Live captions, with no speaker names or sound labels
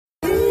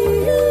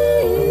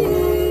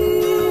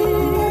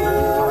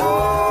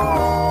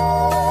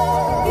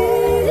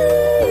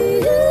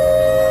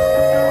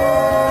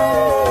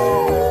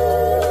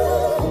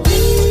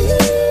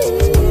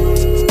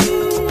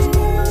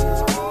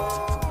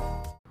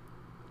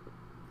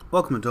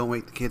Welcome to Don't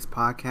Wake the Kids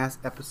podcast,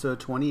 episode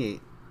 28.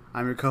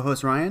 I'm your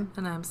co-host, Ryan.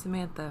 And I'm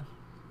Samantha.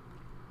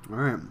 All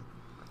right.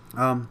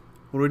 What are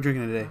we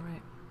drinking today?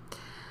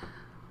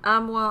 All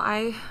right. Well,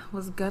 I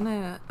was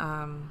gonna,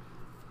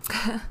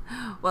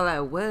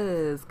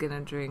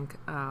 drink,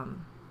 a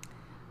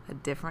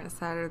different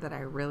cider that I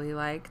really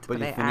liked,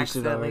 but I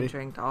accidentally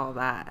drank all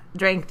that.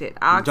 Drank it.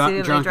 I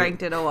accidentally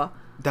drank it all.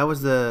 That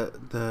was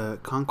the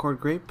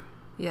Concord grape?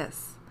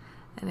 Yes.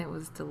 And it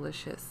was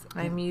delicious.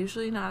 I'm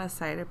usually not a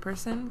cider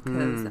person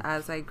because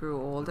as I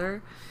grew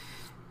older,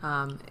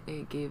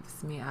 it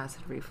gives me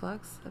acid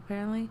reflux,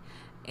 apparently.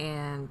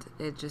 And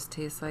it just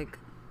tastes like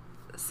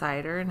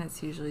cider, and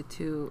it's usually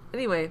too...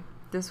 Anyway,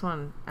 this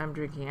one I'm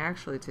drinking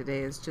actually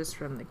today is just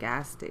from the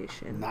gas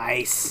station.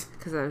 Nice.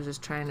 Because I was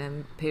just trying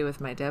to pay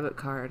with my debit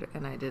card,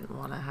 and I didn't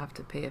want to have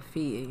to pay a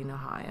fee. You know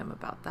how I am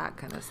about that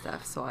kind of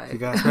stuff. So you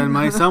gotta spend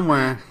money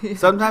somewhere. Yeah.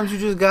 Sometimes you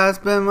just gotta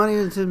spend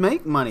money to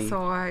make money.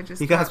 So I just...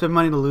 You gotta spend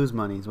money to lose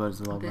money is what it's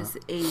all about. This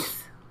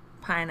Ace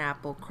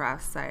pineapple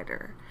craft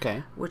cider.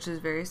 Okay. Which is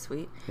very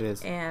sweet. It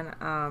is.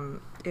 And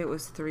it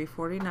was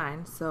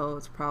 $3.49, so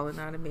it's probably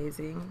not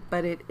amazing,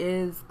 but it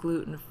is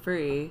gluten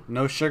free.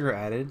 No sugar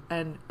added.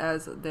 And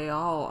as they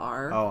all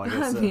are. Oh, I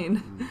guess so.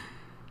 mean,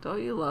 don't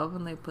you love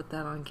when they put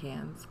that on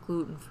cans?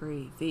 Gluten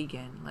free,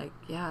 vegan. Like,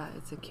 yeah,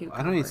 it's a cute.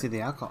 I don't even see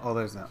the alcohol. Oh,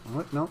 there's that.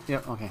 What? No.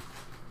 Yep. Okay.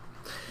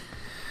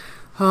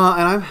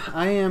 And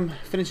I am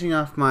finishing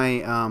off my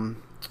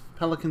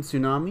Pelican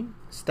Tsunami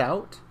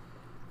Stout.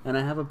 And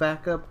I have a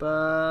backup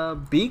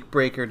Beak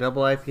Breaker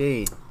Double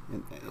IPA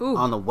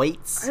on the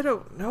weights. I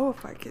don't know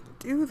if I can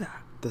do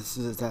that.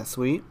 Is that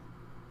sweet?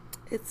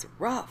 It's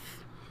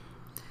rough.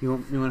 You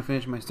want to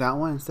finish my stout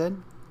one instead?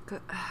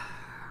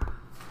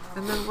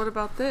 And then what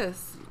about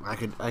this? I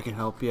could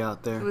help you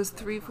out there. It was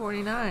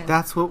 $3.49.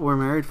 That's what we're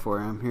married for.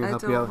 I'm here to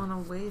help you out. I don't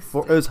want to waste it.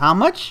 It was how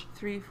much?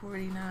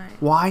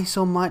 $3.49. Why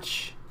so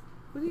much?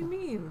 What do you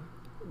mean?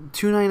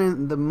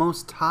 $2.99 the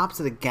most tops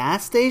at a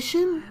gas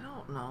station? I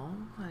don't know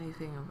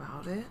anything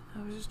about it.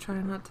 I was just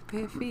trying not to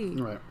pay a fee.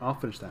 All right, I'll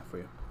finish that for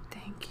you.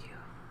 Thank you.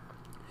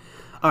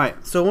 All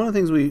right, so one of the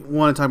things we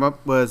want to talk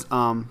about was,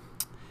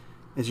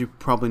 as you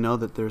probably know,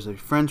 that there's a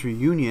Friends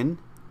reunion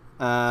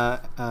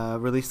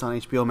released on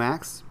HBO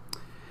Max.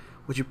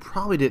 What you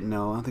probably didn't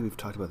know, I don't think we've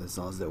talked about this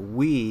all, is that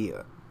we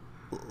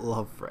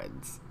love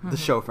Friends, the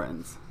show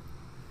Friends.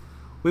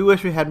 We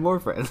wish we had more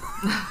friends.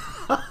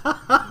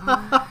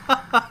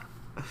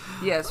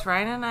 Yes,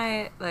 Ryan and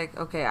I,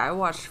 I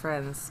watched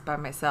Friends by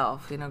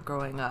myself,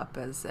 growing up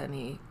as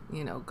any,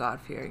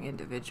 God-fearing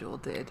individual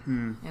did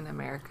in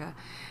America.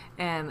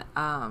 And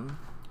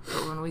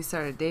but when we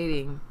started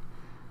dating,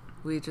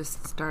 we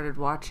just started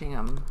watching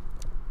them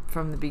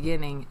from the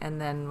beginning.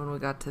 And then when we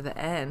got to the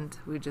end,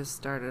 we just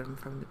started them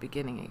from the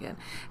beginning again.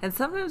 And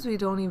sometimes we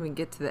don't even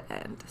get to the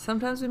end.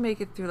 Sometimes we make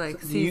it through,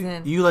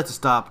 season... You like to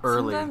stop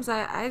early. Sometimes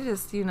I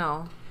just,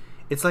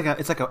 It's like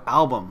an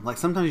album. Like,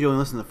 sometimes you only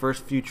listen to the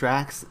first few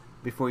tracks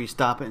before you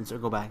stop it and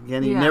go back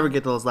again. You never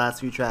get those last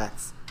few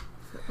tracks.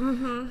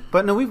 Mm-hmm.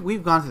 But no,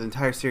 we've gone through the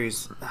entire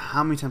series.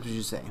 How many times did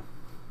you say?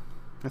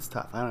 That's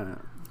tough. I don't know.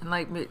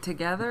 And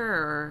together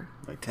or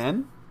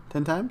 10?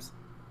 10 times?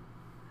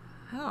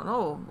 I don't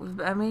know.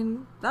 I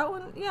mean, that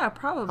one, yeah,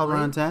 probably. Probably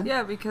around 10?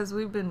 Yeah, because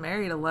we've been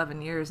married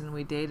 11 years and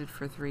we dated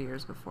for 3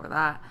 years before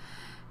that.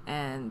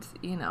 And,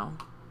 yeah.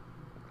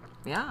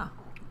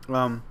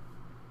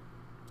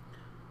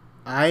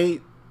 I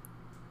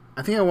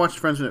think I watched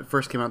Friends when it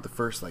first came out.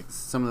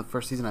 Some of the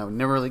first season, I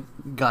never really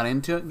got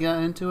into it.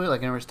 I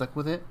never stuck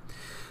with it,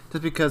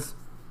 just because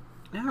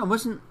I don't know. It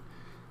wasn't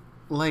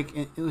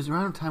it was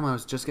around the time I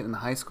was just getting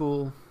into high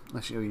school.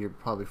 Actually, you're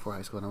probably before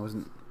high school, and I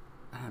wasn't.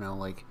 I don't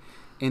know,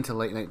 into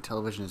late night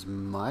television as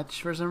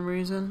much for some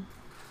reason.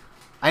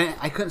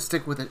 I couldn't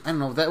stick with it. I don't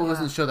know. That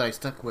wasn't a show that I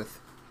stuck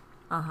with.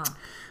 I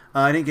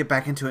didn't get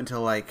back into it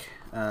until Is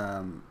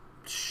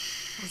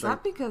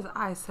that because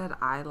I said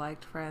I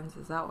liked Friends?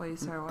 Is that why you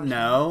started watching?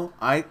 No,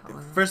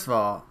 first of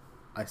all,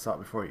 I saw it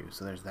before you,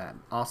 so there's that.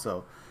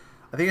 Also,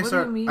 I think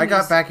I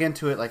got back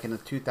into it in the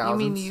 2000s. You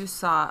mean you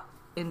saw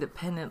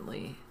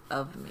independently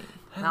of me,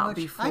 not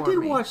before me? I did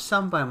watch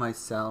some by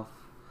myself.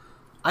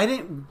 I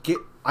didn't get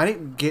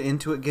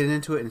into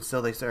it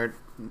until they started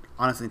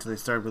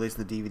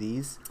releasing the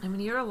DVDs. I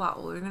mean, you're a lot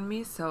older than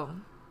me, so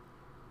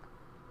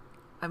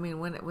I mean,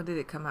 when did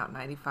it come out?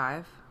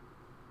 95?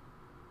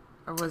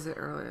 Or was it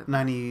earlier?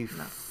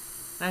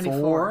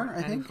 94,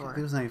 I think. I think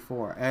it was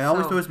 94. And it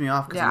always throws me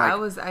off. Yeah, I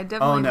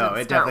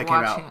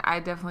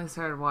definitely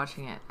started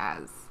watching it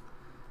as,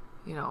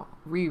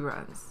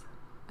 reruns.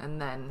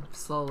 And then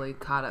slowly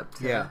caught up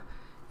to,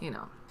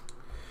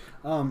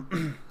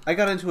 I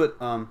got into it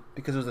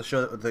because it was a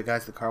show that the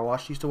guys at the car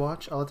wash used to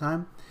watch all the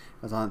time.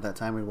 I was on at that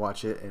time. We'd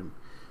watch it. And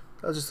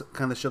that was just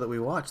kind of the show that we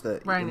watched.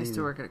 Ryan used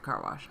to work at a car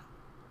wash.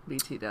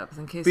 BT Dubs.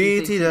 In case BT you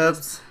think he Dubs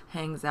just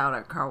hangs out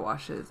at car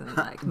washes and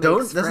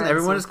doesn't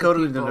everyone just go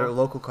to their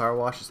local car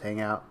washes,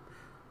 hang out?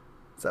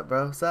 What's up,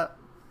 bro? What's up?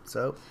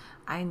 So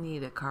I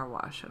need a car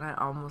wash, and I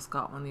almost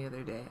got one the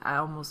other day. I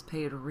almost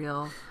paid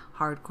real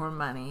hardcore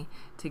money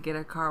to get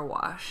a car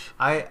wash.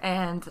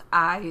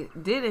 I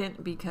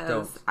didn't because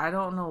Don't. I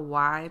don't know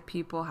why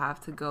people have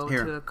to go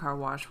Here. to a car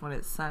wash when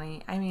it's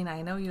sunny. I mean,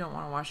 I know you don't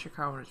want to wash your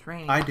car when it's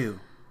raining. I do.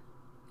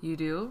 You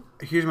do?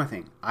 Here's my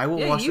thing. I will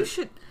Yeah, wash you it.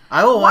 should.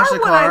 I will wash Why the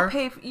would car. I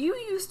pay you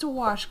used to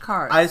wash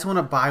cars. I just want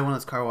to buy one of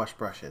those car wash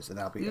brushes, and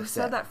that'll be. You've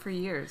set. said that for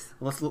years.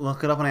 Let's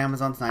look it up on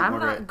Amazon tonight. I'm and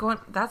order not it. going.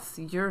 That's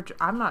your.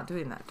 I'm not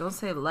doing that. Don't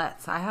say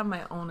let's. I have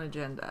my own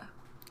agenda.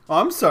 Oh,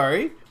 I'm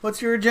sorry. What's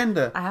your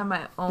agenda? I have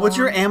my own. What's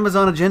your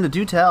Amazon agenda?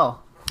 Do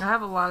tell. I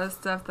have a lot of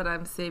stuff that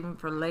I'm saving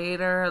for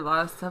later. A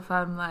lot of stuff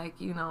I'm like,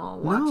 watching.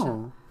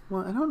 No.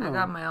 Well, I don't know. I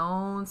got my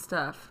own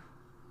stuff.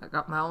 I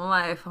got my own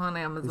life on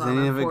Amazon. Is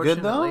any of it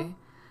good, though? unfortunately.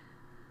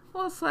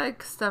 Well, it's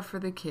like stuff for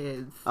the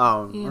kids.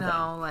 Oh, You okay.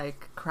 know,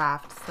 like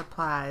craft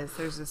supplies.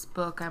 There's this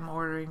book I'm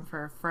ordering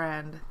for a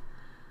friend.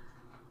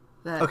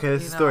 That, Okay,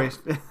 this is story.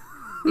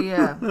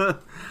 Yeah.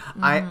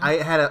 I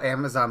had an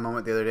Amazon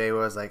moment the other day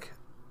where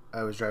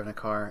I was driving a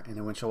car and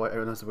the windshield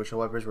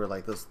wipers were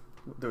like those.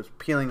 There was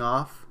peeling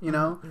off, you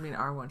know. I mean,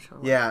 our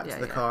windshield. Yeah, to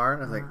the car.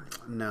 And I was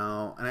like,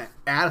 no. And I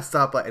at a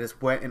stoplight, I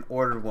just went and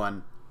ordered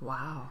one.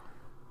 Wow.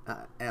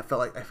 And I felt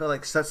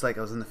like such like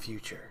I was in the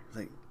future,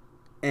 like,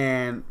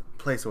 and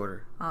place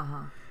order.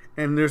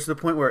 And there's the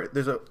point where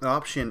there's an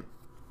option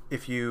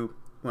if you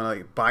want to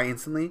like buy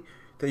instantly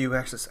that you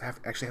actually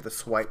have to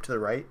swipe to the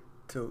right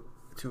to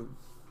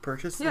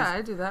purchase. Yeah, this.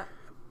 I do that.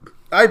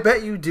 I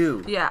bet you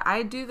do. Yeah,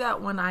 I do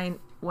that when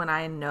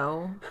I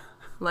know,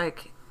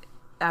 like,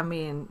 I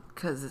mean,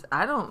 because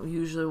I don't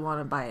usually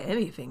want to buy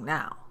anything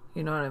now.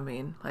 You know what I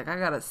mean? Like, I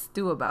gotta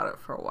stew about it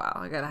for a while.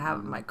 I gotta have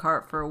it in my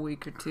cart for a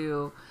week or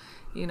two,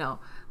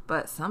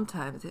 But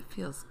sometimes it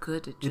feels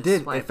good to just It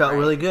did. swipe It felt right.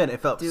 really good.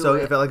 It felt Do so.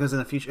 it. It felt like it was in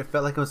the future. It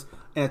felt like it was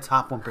in the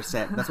top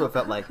 1%. That's what it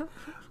felt like.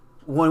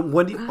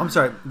 When do you, I'm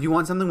sorry. Do you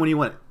want something? When do you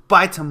want it?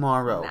 By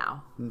tomorrow.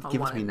 Now. I Give it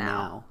want to me it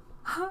now.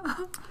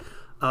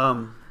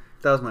 now.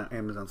 That was my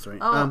Amazon story.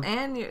 Oh,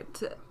 and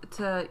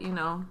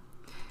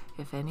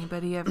if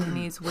anybody ever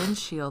needs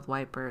windshield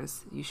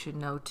wipers, you should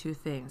know two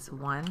things.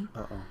 One,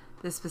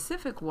 the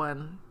specific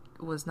one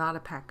was not a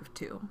pack of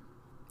two.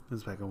 It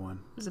was a pack of one.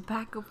 It was a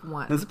pack of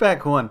one. It's a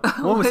pack one.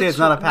 One would say it's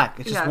not a Which- pack.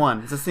 It's just yeah.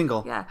 one. It's a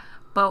single. Yeah,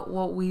 but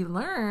what we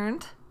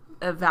learned,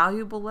 a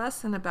valuable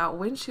lesson about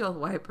windshield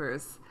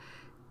wipers,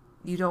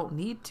 you don't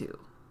need to.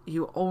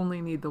 You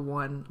only need the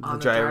one on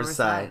the driver's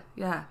side.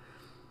 Yeah.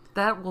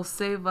 That will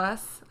save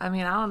us. I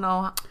mean, I don't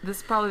know. This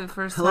is probably the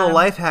first A time. little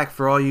life hack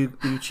for all you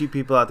cheap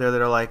people out there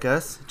that are like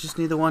us. Just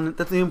need the one.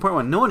 That's the important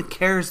one. No one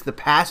cares. The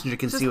passenger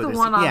can Just see what the they're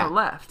one on yeah. the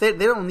left. They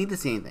don't need to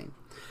see anything.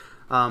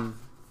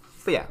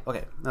 But yeah,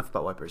 okay. Enough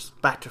about wipers.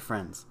 Back to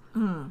Friends.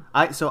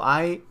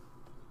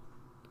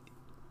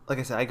 Like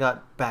I said, I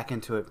got back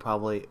into it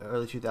probably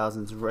early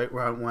 2000s, right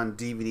when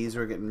DVDs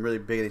were getting really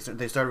big.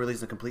 They started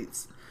releasing complete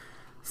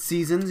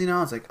seasons.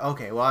 It's like,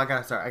 okay, well, I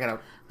gotta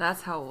start.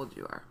 That's how old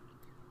you are.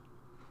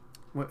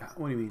 What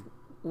do you mean?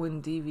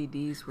 When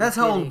DVDs were That's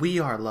how old hitting. we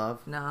are,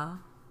 love. No,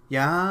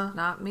 Yeah.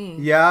 not me.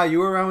 Yeah, you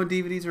were around when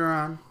DVDs were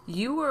on.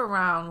 You were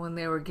around when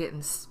they were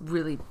getting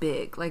really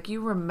big. Like,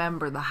 you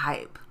remember the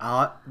hype.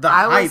 I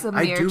I was a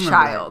mere do remember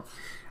child. that.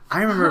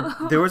 I remember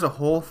there was a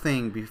whole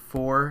thing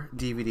before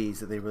DVDs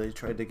that they really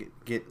tried to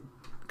get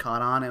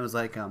caught on. It was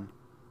like they're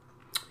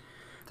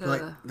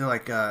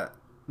like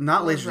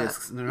not What was laser that?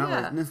 discs. They're not.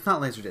 Yeah. It's not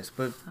laser discs,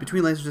 but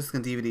between laser discs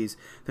and DVDs,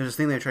 there's this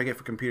thing they try to get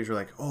for computers. Where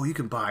like, oh, you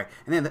can buy,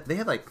 and then they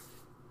had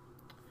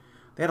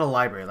a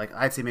library, like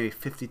I'd say maybe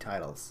 50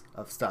 titles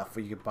of stuff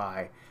where you could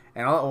buy,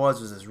 and all it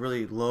was this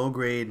really low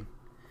grade,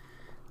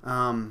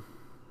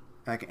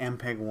 like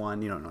MPEG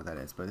 1. You don't know what that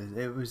is, but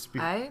it was.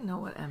 I know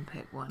what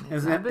MPEG-1 is.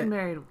 Isn't I've it- been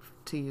married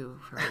to you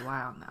for a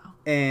while now.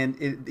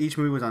 And each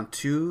movie was on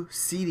 2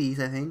 CDs,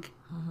 I think,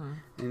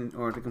 in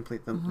order to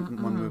complete the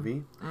one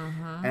movie.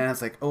 And I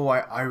was like, oh,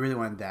 I really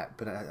wanted that,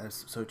 but I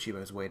was so cheap.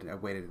 I waited,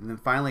 and then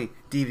finally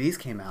DVDs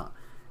came out,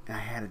 and I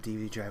had a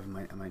DVD drive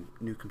on my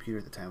new computer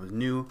at the time. It was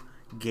new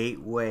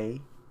Gateway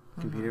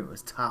computer. It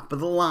was top of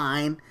the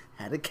line,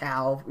 had a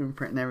cow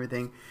imprint and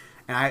everything.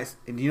 And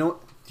do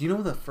you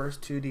know the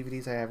first 2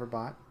 DVDs I ever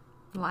bought?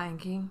 Lion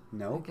King?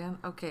 No. Again?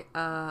 Okay.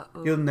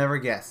 You'll never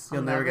guess. You'll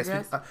I'll never never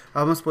guess. guess?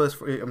 I'm gonna spoil this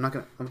for you. I'm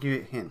gonna give you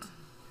a hint.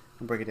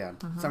 I'll break it down.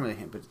 It's not really a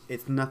hint, but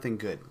it's nothing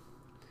good.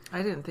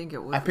 I didn't think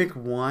it would. I picked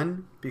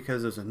one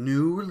because it was a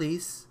new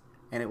release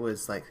and it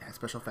was like had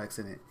special effects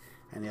in it,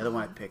 and the other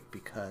one I picked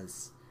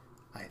because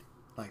I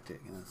liked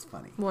it. It's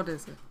funny. What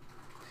is it?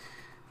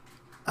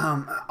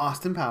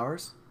 Austin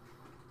Powers,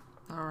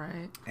 All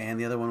right. and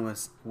the other one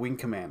was Wing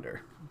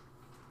Commander.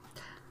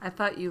 I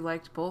thought you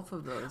liked both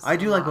of those. I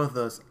do a like lot. both of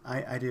those.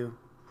 I do.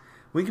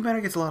 Wing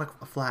Commander gets a lot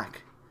of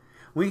flack.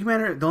 Wing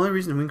Commander. The only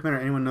reason Wing Commander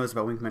anyone knows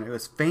about Wing Commander, it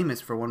was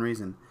famous for one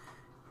reason.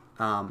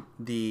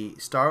 The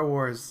Star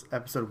Wars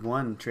Episode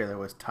 1 trailer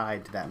was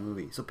tied to that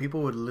movie, so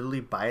people would literally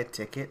buy a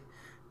ticket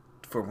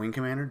for Wing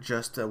Commander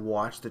just to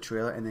watch the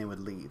trailer, and they would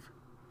leave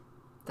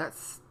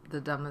That's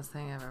the dumbest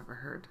thing I've ever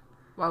heard.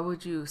 Why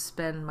would you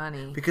spend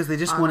money? because they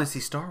just want to see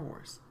Star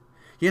Wars.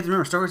 You have to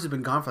remember, Star Wars has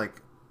been gone for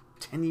like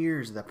 10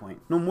 years at that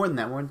point. No, more than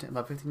that. More than 10,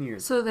 about 15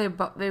 years. So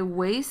they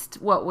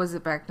waste, what was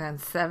it back then?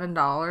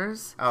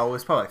 $7? Oh, it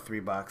was probably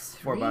like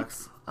 $3,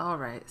 $4. All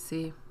right.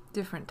 See,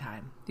 different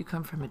time. You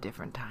come from a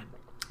different time.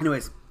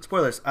 Anyways,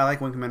 spoilers. I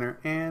like Wing Commander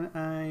and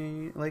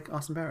I like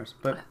Austin Powers.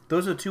 But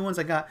those are the two ones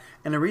I got.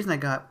 And the reason I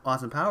got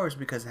Austin Powers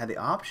because it had the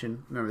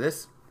option. Remember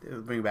this?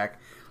 It'll bring it back.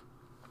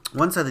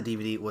 One side of the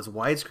DVD was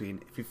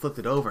widescreen. If you flipped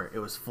it over, it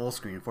was full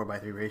screen,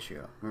 4:3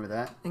 ratio. Remember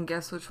that? And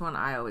guess which one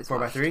I always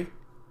 4:3?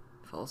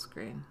 Full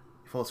screen.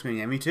 Full screen,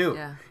 yeah, me too.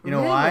 Yeah. You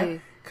know why?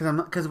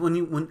 Because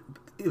when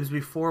it was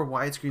before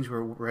widescreens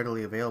were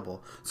readily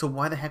available. So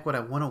why the heck would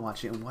I want to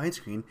watch it in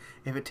widescreen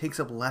if it takes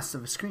up less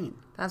of a screen?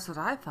 That's what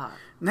I thought.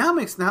 Now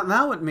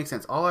it makes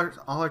sense. All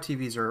our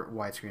TVs are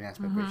widescreen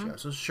aspect ratio,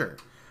 so sure.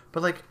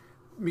 But like,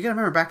 you gotta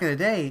remember back in the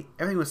day,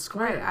 everything was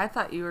square. Right. I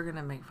thought you were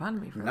gonna make fun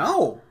of me for that.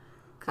 No.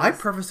 I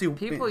purposely...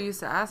 People used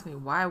to ask me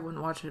why I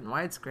wouldn't watch it in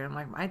widescreen. I'm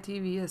like, my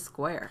TV is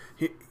square.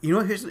 You know,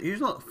 here's a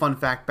little fun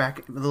fact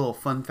back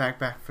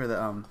for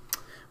the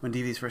when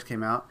DVDs first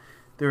came out.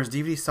 There was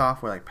DVD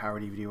software like Power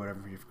DVD or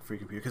whatever for your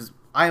computer. Because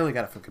I only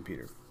got it for the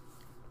computer.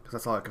 Because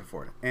that's all I could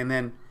afford. And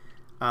then,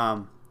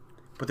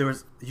 but there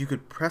was, you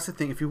could press a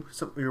thing, if you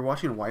were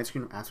watching a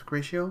widescreen aspect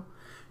ratio,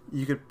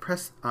 you could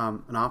press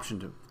an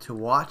option to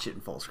watch it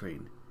in full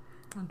screen.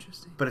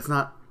 Interesting. But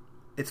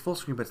it's full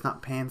screen, but it's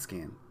not pan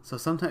scan. So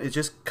sometimes it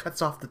just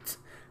cuts off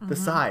the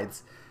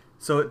sides.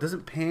 So it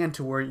doesn't pan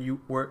to where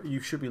you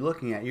should be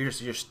looking at. You're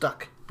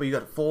stuck. But you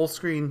got full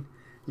screen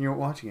and you're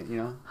watching it, you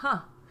know?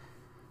 Huh.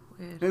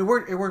 Weird.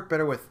 It worked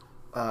better with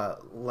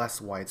less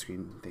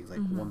widescreen things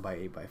like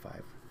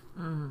 1:8:5.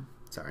 Mm-hmm.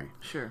 Sorry.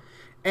 Sure.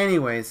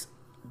 Anyways,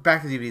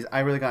 back to DVDs. I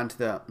really got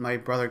into my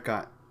brother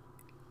got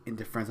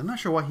into Friends. I'm not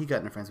sure why he got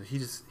into Friends, but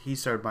he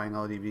started buying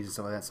all the DVDs and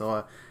stuff like that.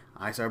 So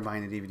I started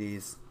buying the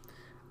DVDs.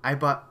 I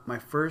bought my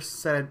first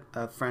set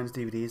of Friends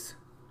DVDs,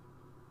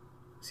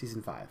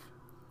 season 5.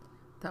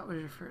 That was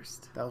your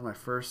first. That was my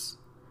first,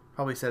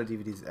 probably set of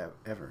DVDs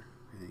ever.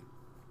 I think,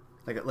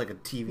 like a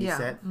TV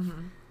set.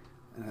 Mm-hmm.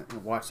 And I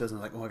watched those and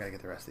I was like, oh, I gotta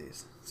get the rest of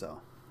these.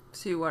 So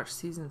you watched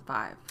season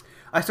 5.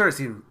 I started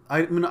season.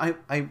 I've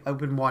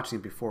been watching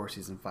it before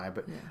season 5,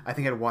 but yeah. I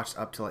think I'd watched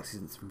up to like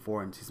season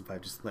 4 and season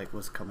 5 just like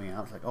was coming out.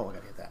 I was like, oh, I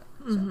gotta get that.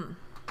 Mm-hmm. So.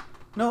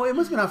 No, it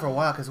must have been out for a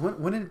while because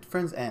when did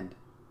Friends end?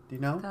 Do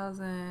you know?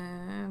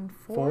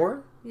 2004.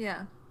 4?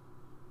 Yeah.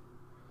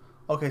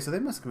 Okay, so they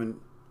must have been.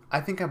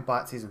 I think I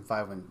bought season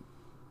 5 when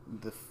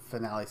the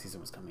finale season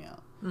was coming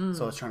out,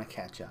 so I was trying to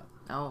catch up.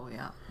 Oh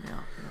yeah.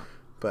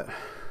 But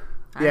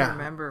I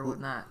remember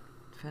when that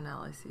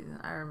finale season.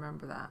 I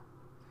remember that.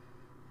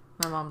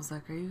 My mom was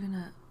like, "Are you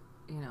gonna?"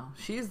 You know,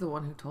 she's the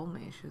one who told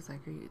me. She was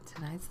like, "Are you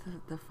tonight's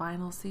the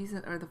final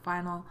season or the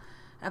final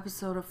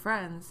episode of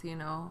Friends? You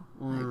know,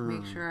 like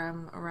make sure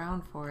I'm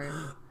around for it."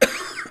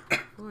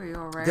 Ooh, are you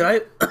all right? Did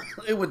I?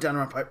 It went down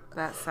my pipe.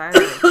 That side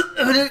of it.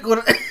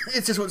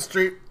 It just went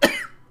straight.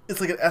 It's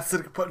like an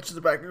acidic punch to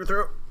the back of your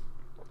throat.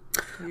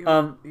 You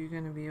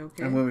gonna be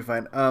okay? I'm gonna be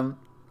fine. I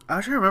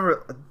was trying to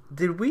remember.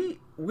 Did we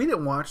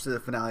didn't watch the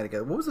finale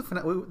together? What was the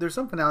finale? There's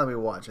some finale we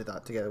watched. I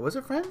thought together. Was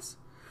it Friends?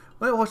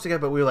 We didn't watch it together,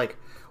 but we were like,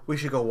 we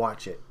should go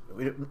watch it.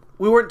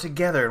 We weren't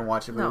together and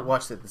watched it, but we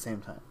watched it at the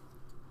same time.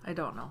 I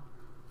don't know.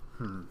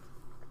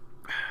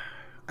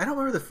 I don't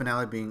remember the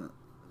finale being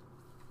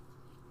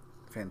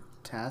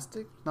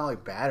fantastic. Not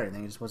like bad or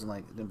anything. It just wasn't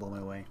like it didn't blow me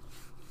away.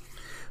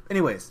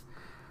 Anyways,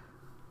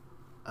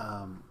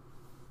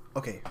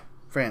 okay,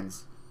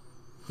 Friends.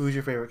 Who's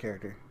your favorite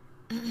character?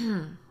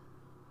 It's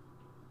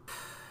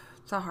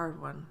a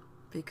hard one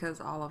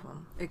because all of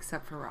them,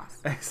 except for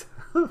Ross.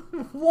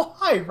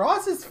 Why?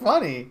 Ross is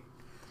funny.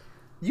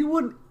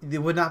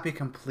 There would not be a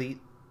complete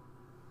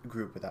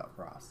group without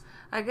Ross.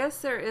 I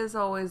guess there is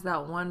always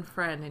that one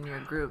friend in your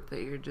group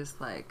that you're just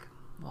like,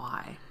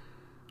 why?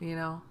 You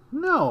know?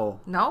 No.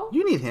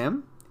 You need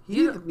him.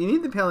 You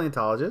need the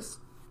paleontologist.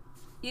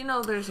 You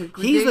know, there's a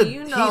group. He's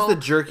the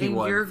jerky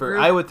one.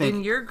 I would think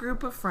in your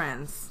group of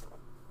friends.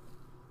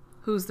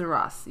 Who's the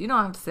Ross? You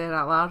don't have to say it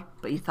out loud,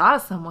 but you thought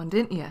of someone,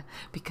 didn't you?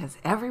 Because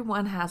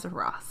everyone has a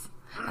Ross,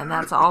 and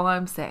that's all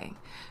I'm saying.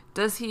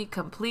 Does he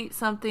complete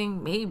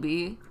something?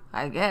 Maybe.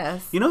 I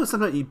guess. You know,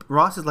 sometimes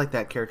Ross is like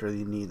that character that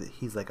you need. That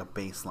he's like a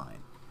baseline.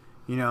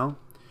 You know,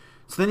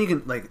 so then you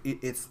can like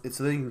it's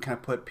so then you can kind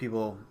of put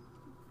people.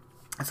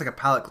 It's like a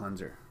palate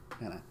cleanser,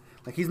 kind of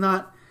like he's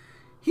not.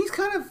 He's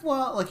kind of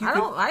like you.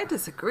 I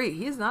disagree.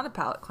 He's not a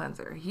palate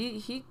cleanser.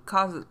 He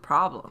causes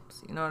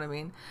problems. You know what I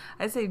mean?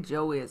 I'd say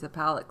Joey is a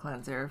palate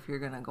cleanser if you're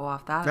gonna go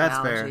off that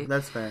analogy.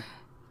 That's fair.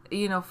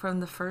 You know, from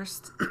the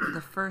first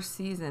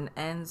season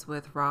ends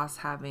with Ross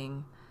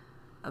having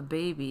a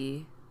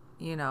baby.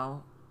 You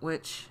know,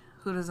 which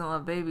who doesn't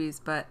love babies?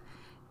 But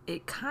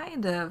it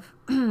kind of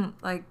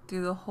like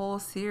through the whole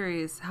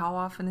series, how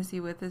often is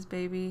he with his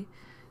baby?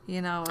 You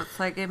know, it's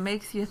like it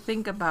makes you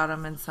think about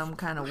him in some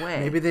kind of way.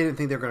 Maybe they didn't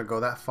think they were going to go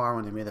that far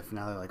when they made the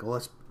finale. Like,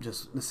 well,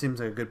 this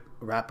seems like a good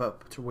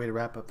way to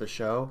wrap up the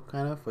show,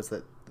 kind of, was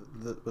that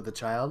with the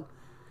child.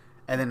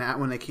 And then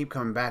when they keep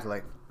coming back,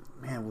 like,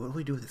 man, what do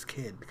we do with this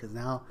kid? Because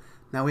now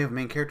Now we have a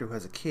main character who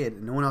has a kid,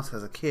 and no one else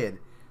has a kid.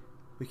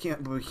 We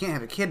can't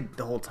have a kid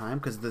the whole time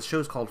because the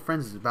show's called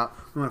Friends. It's about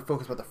we want to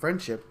focus about the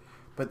friendship,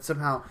 but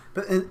somehow,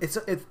 it's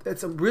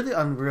a really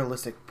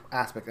unrealistic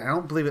aspect. And I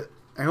don't believe it.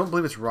 I don't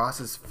believe it's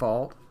Ross's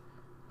fault.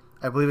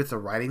 I believe it's the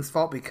writing's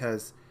fault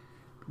because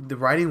the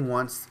writing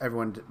wants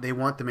everyone. They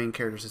want the main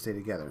characters to stay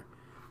together,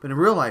 but in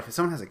real life, if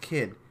someone has a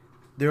kid,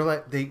 they're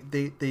like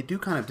they do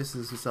kind of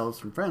distance themselves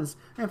from Friends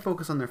and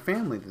focus on their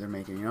family that they're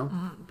making. You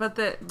know, but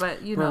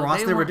you but know,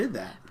 Ross never did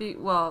that.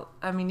 Well,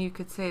 I mean, you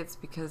could say it's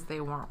because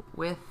they weren't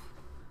with.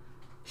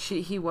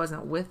 He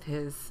wasn't with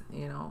his,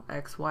 you know,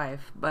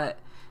 ex-wife, but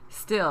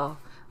still,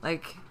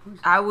 like,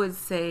 I would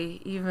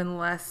say even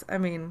less. I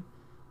mean,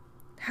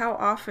 how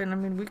often? I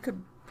mean, we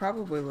could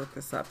probably look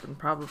this up and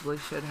probably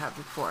should have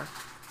before.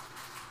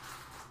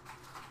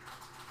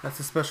 That's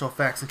the special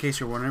effects. In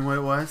case you're wondering what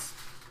it was,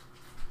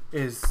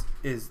 is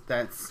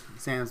that's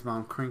Sam's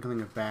mom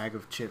crinkling a bag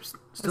of chips.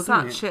 It's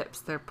not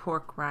chips; they're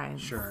pork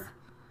rinds. Sure.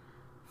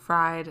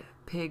 Fried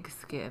pig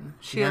skin.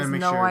 She had has to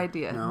make no sure-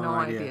 idea. No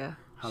idea.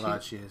 How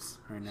loud she is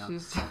right now.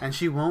 She's And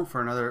she won't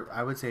for another,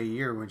 I would say, a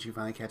year when she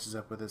finally catches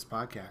up with this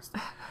podcast.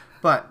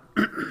 But,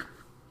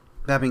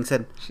 that being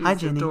said, hi,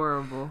 Jenny.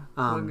 adorable.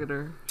 Look at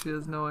her. She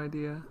has no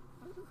idea.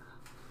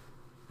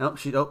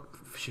 She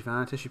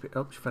found a tissue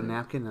paper. She found a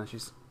napkin. Now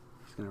she's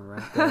going to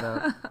wrap that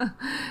up.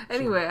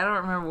 Anyway, I don't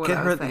remember what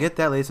I was saying. Get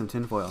that lady some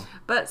tinfoil.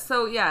 But,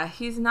 so, yeah,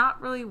 he's not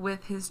really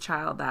with his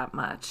child that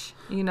much.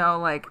 You know,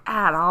 like,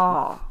 at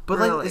all. But,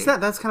 really.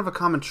 like, that's kind of a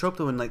common trope,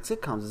 though, in, like,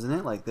 sitcoms, isn't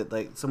it? Like, that,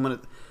 like, someone...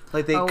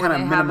 Like, they kind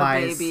of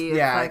minimize...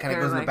 Yeah, like it kind of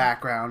goes in the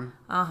background.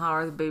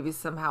 Or the baby's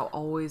somehow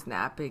always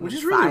napping. Which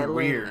is really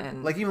weird.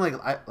 And... Like, even like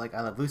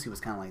I Love Lucy was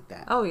kind of like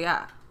that. Oh,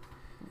 yeah.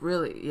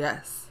 Really,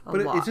 yes.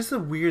 But it's just a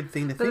weird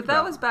thing to think about. But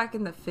that was back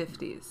in the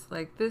 50s.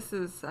 Like, this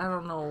is... I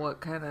don't know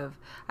what kind of...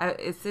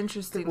 it's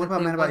interesting. What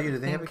about Mad About You?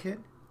 Did they have a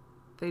kid?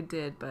 They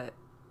did, but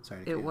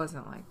Sorry, it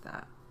wasn't like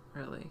that,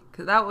 really.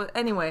 Because that was...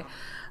 Anyway,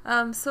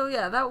 so,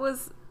 yeah, that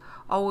was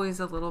always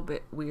a little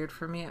bit weird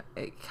for me.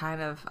 It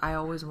kind of... I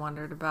always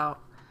wondered about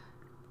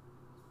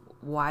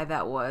why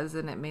that was,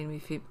 and it made me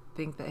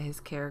think that his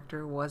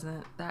character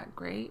wasn't that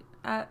great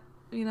at,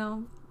 you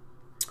know,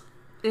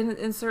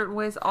 in certain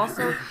ways.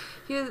 Also,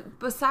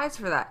 besides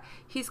for that,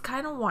 he's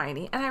kind of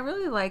whiny, and I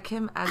really like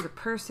him as a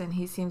person.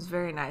 He seems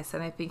very nice,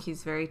 and I think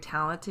he's very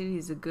talented.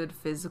 He's a good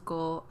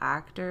physical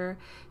actor.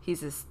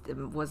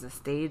 Was a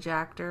stage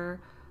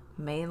actor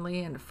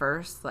mainly and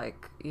first,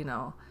 like, you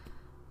know,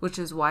 which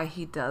is why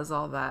he does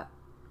all that,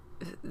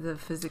 the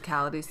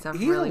physicality stuff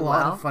really well. He had a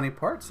lot of funny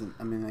parts.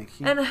 I mean, like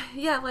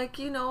like,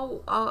 you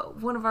know,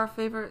 one of our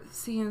favorite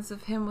scenes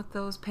of him with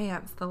those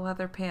pants, the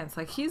leather pants.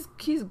 Like, he's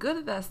good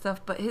at that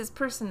stuff, but his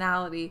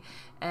personality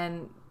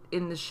and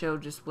in the show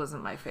just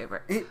wasn't my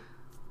favorite.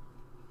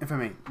 If I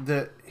may,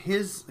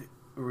 his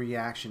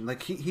reaction,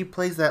 like he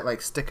plays that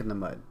like stick in the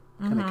mud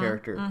kind of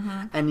character,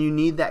 and you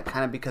need that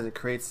kind of because it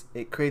creates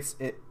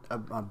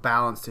a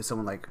balance to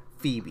someone like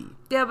Phoebe.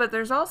 Yeah, but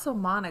there's also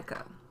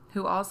Monica,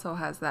 who also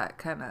has that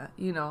kind of,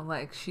 you know,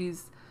 like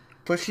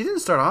But she didn't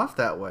start off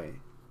that way.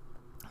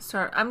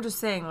 I'm just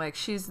saying, like,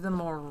 she's the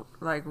more,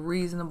 like,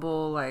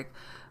 reasonable, like,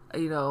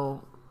 you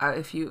know,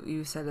 if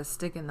you said a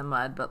stick in the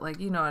mud, but, like,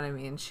 you know what I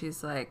mean?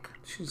 She's, like...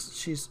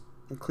 She's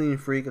a clean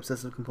freak,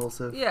 obsessive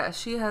compulsive. Yeah,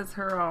 she has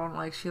her own,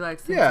 like, she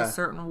likes things a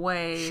certain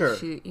way. Sure.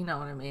 You know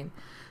what I mean?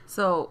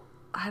 So,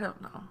 I don't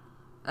know.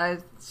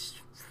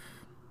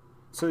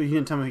 So you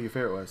didn't tell me who your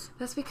favorite was.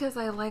 That's because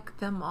I like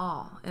them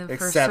all. And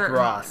except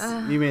Ross.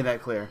 You made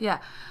that clear. Yeah.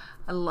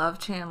 I love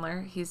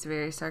Chandler. He's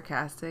very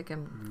sarcastic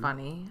and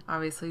funny.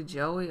 Obviously,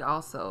 Joey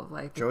also.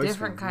 Like, a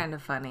different kind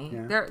of funny.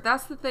 Yeah.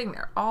 That's the thing.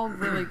 They're all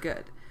really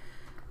good.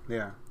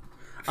 Yeah.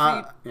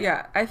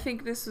 Yeah, I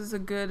think this was a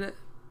good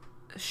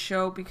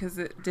show because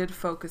it did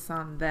focus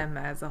on them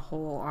as a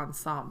whole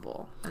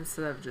ensemble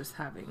instead of just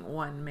having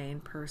one main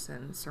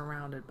person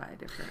surrounded by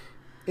different...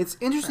 It's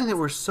interesting that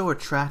we're so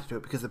attracted to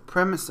it because the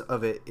premise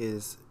of it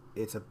is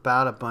it's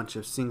about a bunch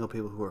of single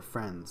people who are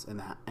friends,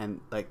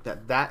 and like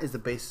that is the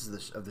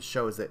basis of the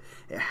show, is that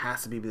it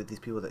has to be with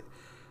these people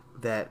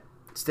that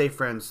stay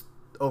friends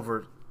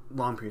over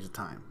long periods of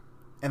time,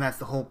 and that's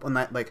the whole. And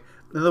that, like,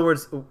 in other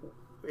words,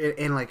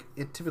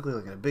 typically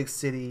like in a big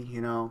city,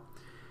 you know,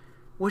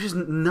 which is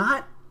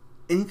not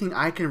anything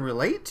I can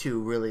relate to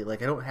really.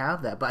 Like, I don't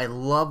have that, but I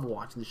love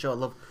watching the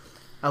show.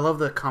 I love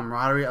the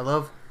camaraderie. I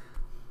love.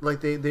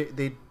 Like,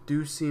 they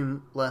do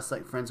seem less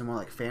like friends and more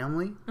like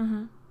family.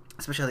 Mm-hmm.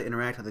 Especially how they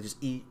interact, how they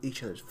just eat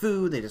each other's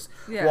food. They just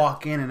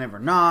walk in and never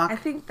knock. I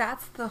think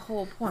that's the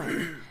whole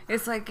point.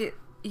 It's like,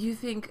 you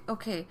think,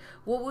 okay,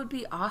 what would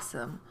be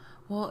awesome?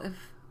 Well,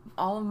 if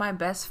all of my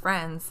best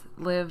friends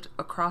lived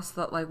across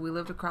we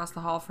lived across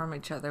the hall from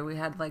each other. We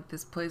had, like,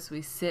 this place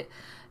we sit,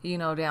 you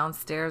know,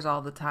 downstairs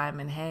all the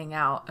time and hang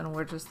out. And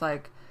we're just,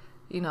 like,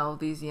 you know,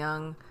 these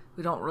young...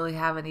 We don't really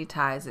have any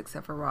ties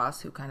except for Ross,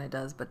 who kind of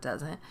does but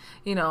doesn't,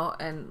 you know,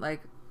 and,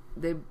 like,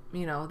 they,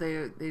 you know,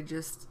 they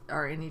just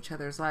are in each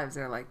other's lives.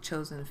 They're like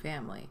chosen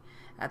family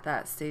at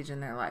that stage in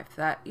their life.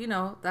 That, you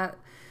know, that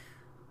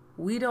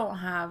we don't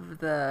have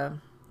the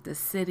the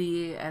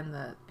city and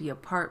the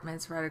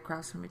apartments right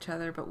across from each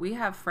other. But we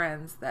have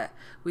friends that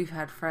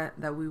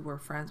that we were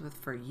friends with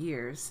for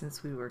years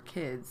since we were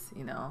kids,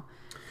 you know.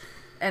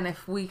 And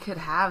if we could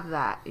have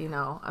that, you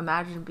know,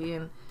 imagine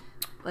being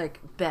like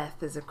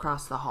Beth is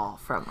across the hall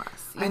from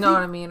us. You know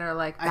what I mean? Or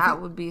like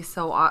that would be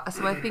so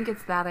awesome. So I think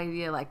it's that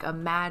idea. Like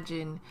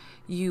imagine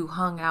you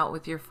hung out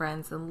with your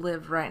friends and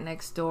lived right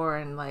next door,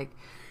 and like,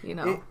 you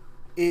know,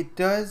 it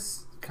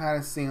does kind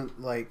of seem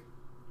like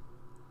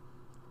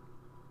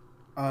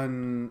I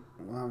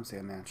wouldn't say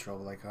unnatural,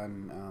 but like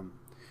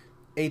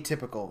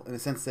atypical in the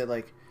sense that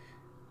like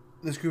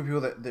this group of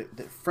people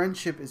that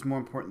friendship is more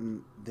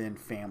important than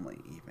family,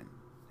 even.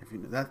 If you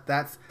know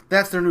that's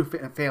their new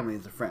family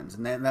is the friends,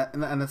 and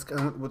that's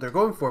kind of what they're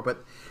going for.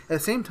 But at the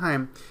same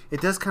time,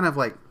 it does kind of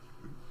like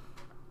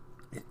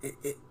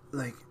it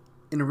like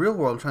in the real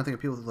world. I'm trying to think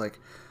of people who like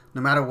no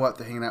matter what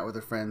they're hanging out with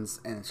their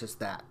friends, and it's just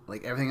that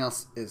like everything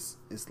else is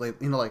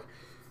like, you know, like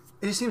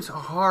it just seems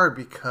hard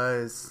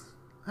because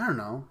I don't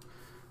know.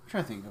 I'm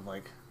trying to think of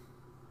like.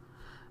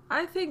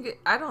 I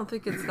don't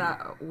think it's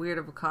that weird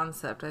of a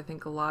concept. I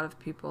think a lot of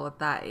people at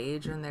that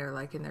age, when they're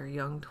like in their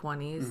young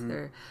 20s, mm-hmm.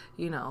 they're,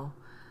 you know,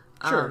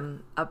 sure.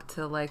 Up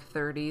to like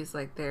 30s,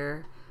 like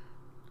they're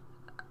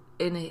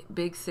in a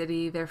big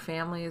city, their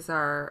families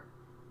are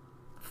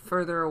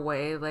further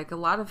away. Like a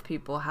lot of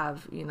people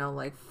have, you know,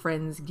 like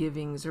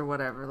Friendsgivings or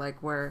whatever,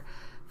 like where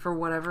for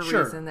whatever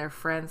sure. reason their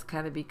friends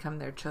kind of become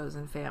their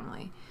chosen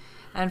family.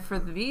 And for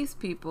these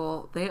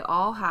people, they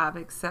all have,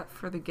 except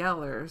for the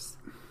Gellers,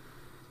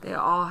 they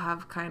all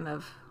have kind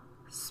of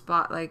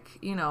like,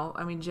 you know,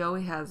 I mean,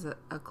 Joey has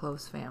a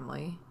close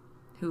family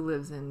who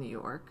lives in New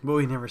York. But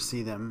we never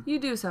see them. You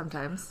do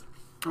sometimes.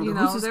 Oh, you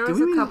know, there was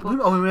a couple.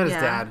 We met his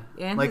dad.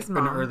 And like his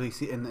mom. In early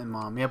and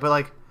mom. Yeah,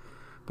 but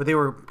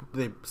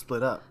they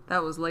split up.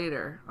 That was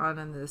later on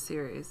in the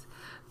series.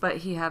 But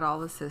he had all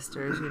the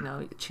sisters, you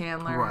know.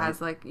 Chandler right.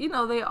 has like, you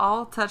know, they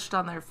all touched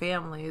on their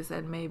families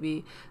and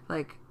maybe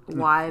like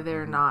why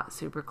they're not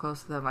super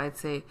close to them. I'd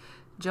say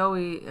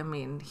Joey, I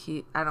mean,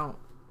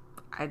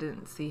 I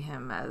didn't see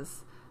him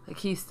as like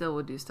he still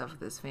would do stuff with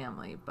his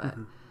family, but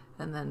mm-hmm.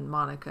 and then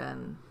Monica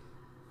and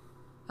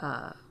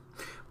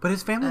but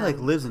his family like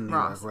lives in New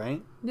Ross. York,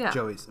 right? Yeah,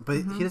 Joey's, but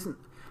mm-hmm. he doesn't.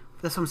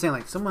 That's what I'm saying.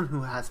 Like someone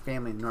who has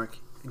family in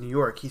New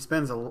York, he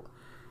spends and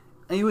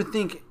you would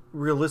think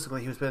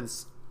realistically he would spend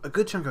a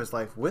good chunk of his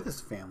life with his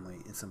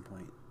family at some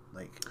point,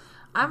 like.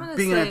 I'm gonna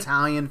being say, an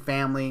Italian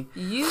family.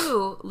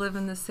 You live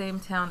in the same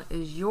town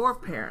as your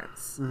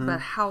parents, mm-hmm. but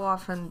how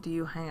often do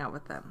you hang out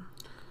with them?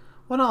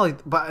 Well, no, like,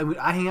 but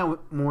I hang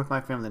out more with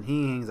my family than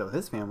he hangs out with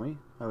his family.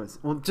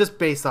 Just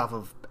based off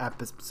of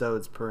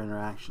episodes per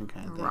interaction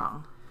kind of thing.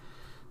 Wrong.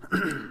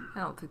 I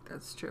don't think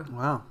that's true.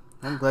 Wow.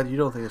 I'm glad you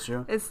don't think it's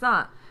true. It's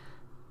not.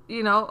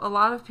 You know, a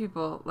lot of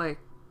people, like,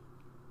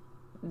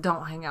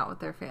 don't hang out with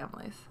their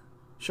families.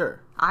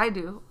 Sure. I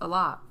do, a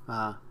lot.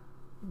 Uh-huh.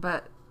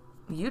 But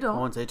you don't. I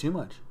won't say too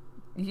much.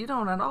 You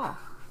don't at all.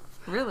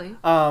 Really.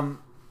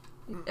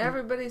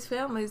 Everybody's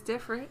family is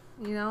different,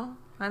 you know?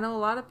 I know a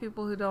lot of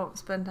people who don't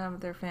spend time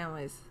with their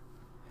families.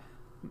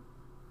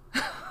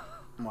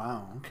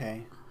 Wow,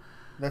 okay.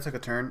 That took a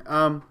turn.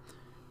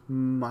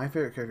 My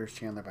favorite character is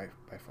Chandler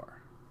by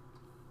far.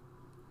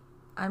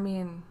 I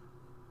mean,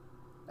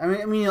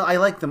 I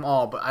like them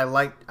all, but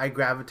I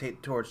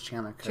gravitate towards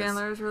Chandler.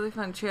 Chandler is really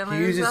fun. Chandler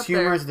he uses up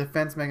humor there. as a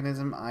defense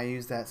mechanism. I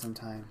use that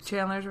sometimes.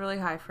 Chandler's really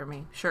high for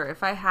me. Sure,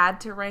 if I had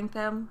to rank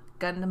them,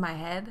 gun to my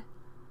head,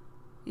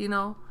 you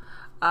know,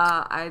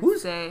 I'd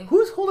say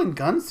who's holding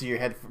guns to your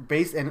head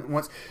based and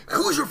wants.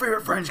 Who's your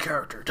favorite French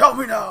character? Tell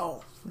me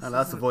now. Oh,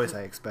 that's the voice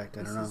I expect.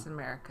 I don't know. This is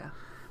America.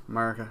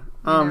 America.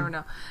 You never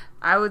know.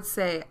 I would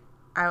say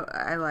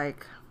I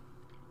like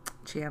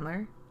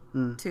Chandler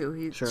too.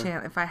 He's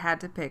sure. If I had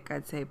to pick,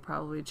 I'd say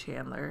probably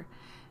Chandler,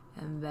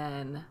 and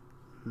then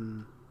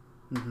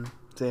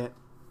say it.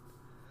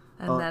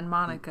 And then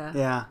Monica.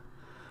 Yeah,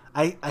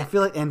 I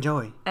feel like and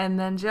Joey. And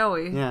then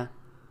Joey. Yeah.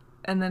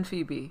 And then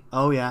Phoebe.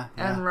 Oh yeah.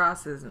 And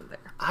Ross isn't there.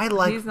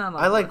 He's not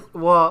on the list.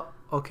 Well,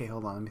 okay,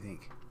 hold on, let me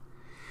think.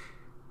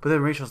 But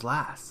then Rachel's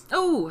last.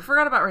 Oh, I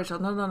forgot about Rachel.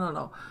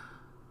 No.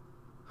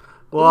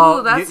 Well,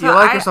 you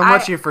like her so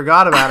much you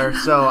forgot about her,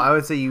 so I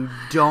would say you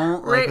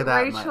don't like her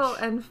that much.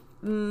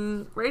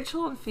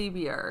 Rachel and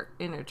Phoebe are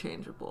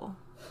interchangeable.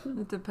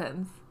 It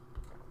depends.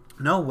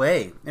 No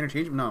way.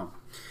 Interchangeable? No.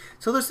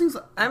 So there's things...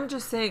 I'm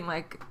just saying,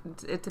 like,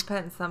 it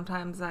depends.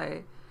 Sometimes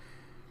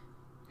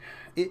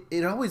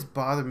It always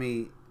bothered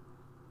me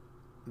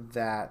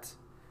that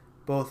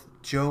both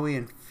Joey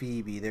and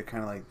Phoebe, they're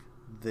kind of like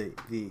the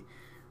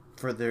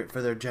for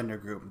their gender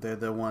group, they're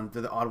the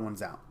odd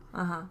ones out.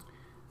 Uh-huh.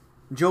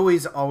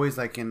 Joey's always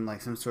like in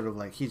like some sort of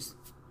like he's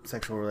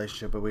sexual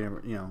relationship, but we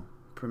never, you know,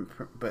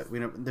 but we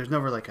never, there's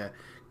never like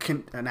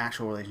an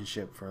actual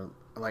relationship for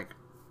like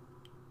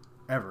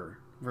ever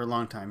for a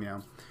long time, you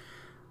know.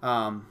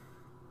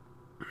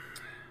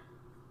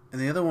 And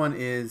the other one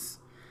is.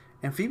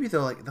 And Phoebe,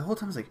 though, like, the whole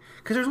time was like...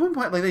 Because there's one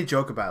point, like, they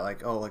joke about,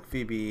 like, oh, like,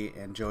 Phoebe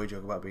and Joey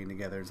joke about being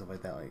together and stuff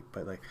like that. Like,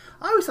 but, like,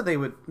 I always thought they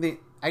would...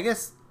 I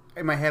guess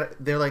in my head,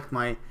 they're like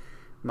my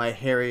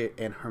Harry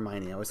and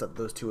Hermione. I always thought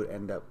those two would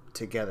end up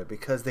together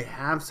because they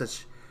have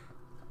such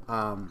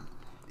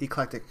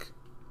eclectic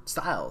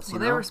styles. Well,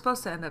 they were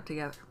supposed to end up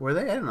together. Were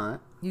they? I didn't know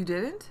that. You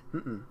didn't?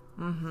 Mm-mm.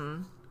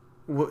 Mm-hmm.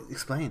 Well,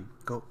 explain.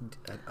 Go.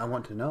 I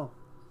want to know.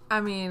 I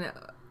mean,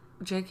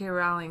 J.K.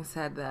 Rowling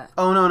said that.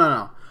 Oh,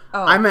 no.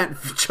 Oh. I meant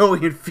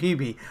Joey and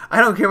Phoebe.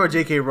 I don't care about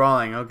J.K.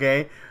 Rowling,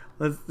 okay?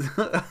 Let's... this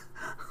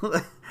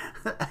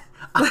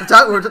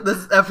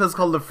episode's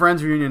called The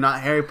Friends Reunion,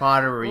 not Harry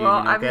Potter Reunion,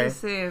 well, okay? I'm just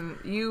saying,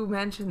 you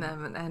mentioned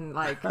them and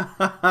like...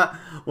 Well,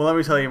 let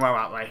me tell you more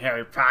about my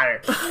Harry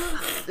Potter.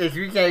 If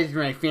you guys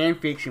write fan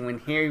fiction when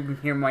Harry and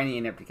Hermione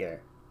end up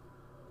together.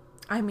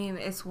 I mean,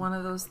 it's one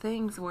of those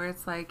things where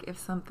it's like if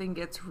something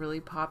gets really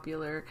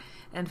popular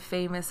and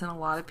famous and a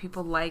lot of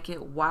people like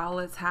it while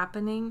it's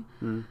happening,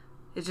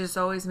 it just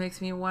always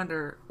makes me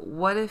wonder,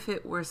 what if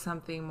it were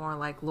something more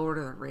like Lord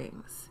of the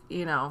Rings,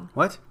 you know?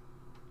 What?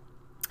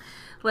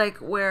 Like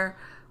where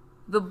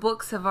the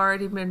books have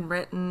already been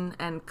written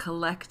and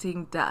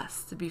collecting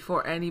dust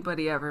before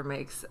anybody ever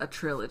makes a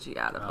trilogy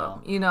out of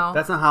them, you know?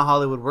 That's not how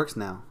Hollywood works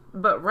now.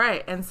 But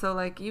right, and so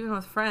like even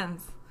with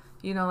Friends...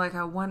 You know, like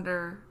I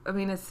wonder. I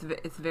mean, it's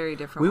very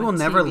different. We will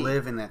never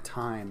live in that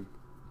time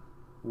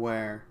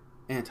where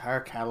an entire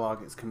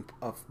catalog is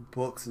of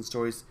books and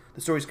stories.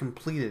 The story's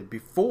completed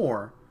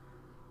before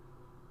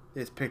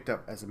it's picked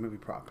up as a movie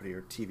property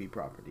or TV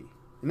property.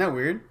 Isn't that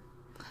weird?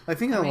 Like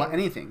think of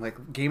anything,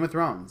 like Game of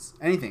Thrones,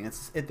 anything.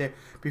 It's there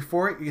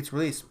before it gets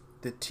released.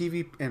 The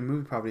TV and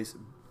movie properties,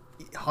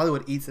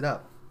 Hollywood eats it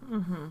up.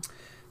 Mm-hmm.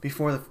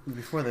 Before the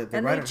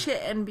and writer...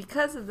 and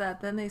because of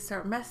that, then they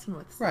start messing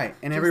with stuff. Right,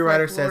 and every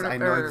writer says, I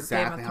know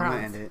exactly how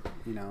I'm going to end it,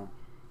 you know.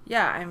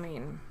 Yeah, I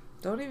mean,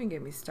 don't even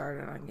get me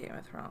started on Game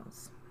of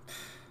Thrones.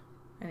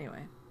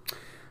 Anyway.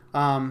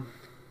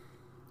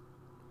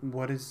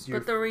 What is your...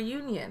 But the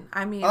reunion,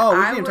 I mean... Oh,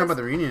 we didn't talk about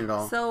the reunion at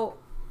all. So,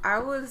 I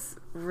was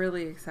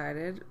really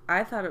excited.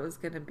 I thought it was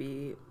going to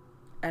be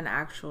an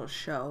actual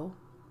show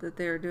that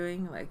they were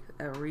doing, like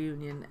a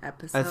reunion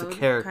episode. As the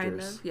characters. Kind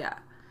of, yeah.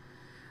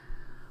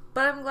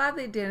 But I'm glad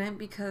they didn't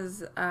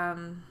because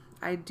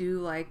I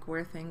do like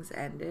where things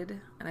ended,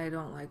 and I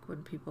don't like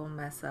when people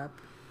mess up,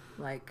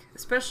 like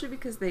especially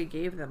because they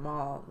gave them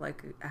all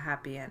like a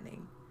happy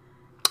ending.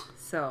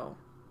 So,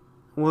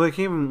 well, they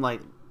gave them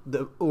like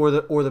the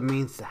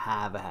means to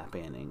have a happy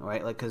ending,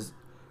 right? Like because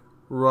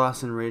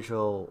Ross and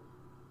Rachel,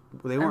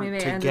 they weren't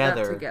together.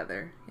 Ended up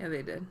together. Yeah,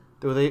 they did.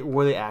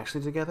 Were they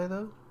actually together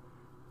though?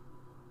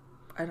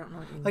 I don't know.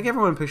 What you mean. Like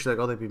everyone pictured,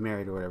 like they'd be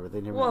married or whatever.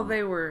 They never. Well,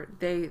 they were.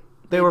 They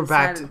were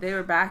back. They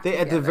were back.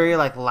 Together. At the very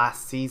like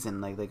last season,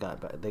 like they got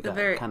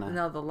kind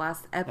of the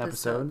last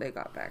episode they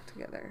got back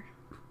together.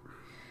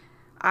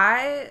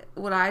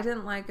 What I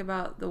didn't like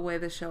about the way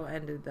the show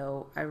ended,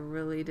 though, I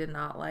really did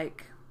not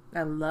like.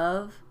 I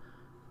love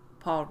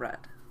Paul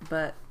Rudd,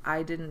 but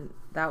I didn't.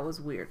 That was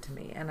weird to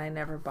me, and I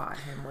never bought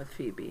him with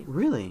Phoebe.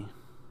 Really?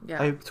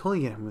 Yeah, I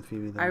totally get him with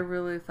Phoebe. Though. I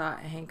really thought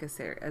Hank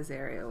Azaria was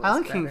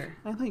better.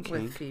 I like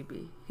with Hank.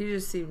 Phoebe. He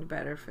just seemed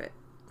better fit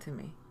to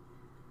me.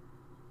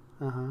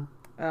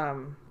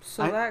 So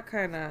that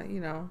kind of, you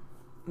know.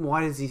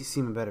 Why does he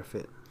seem a better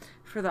fit?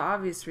 For the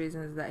obvious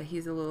reasons that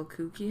he's a little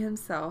kooky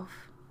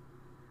himself.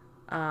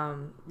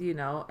 You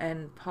know,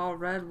 and Paul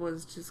Rudd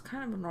was just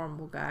kind of a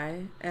normal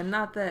guy, and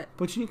not that.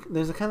 But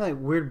there's a kind of like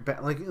weird,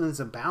 there's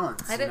a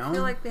balance. I didn't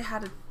feel like they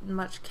had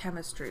much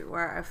chemistry.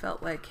 Where I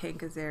felt like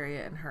Hank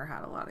Azaria and her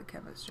had a lot of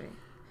chemistry.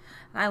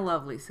 And I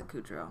love Lisa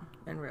Kudrow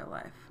in real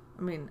life.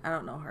 I mean, I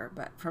don't know her,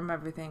 but from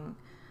everything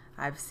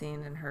I've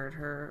seen and heard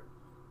her,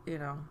 you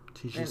know,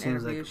 she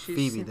seems like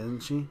Phoebe,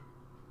 doesn't she?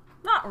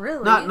 Not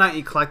really. Not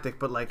eclectic,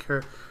 but like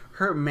her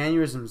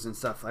mannerisms and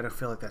stuff. I don't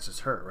feel like that's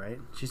just her, right?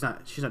 She's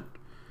not.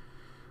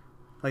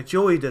 Like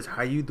Joey does,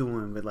 how you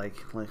doing? But like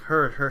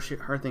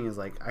her thing is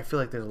like, I feel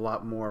like there's a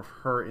lot more of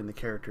her in the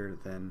character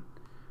than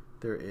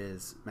there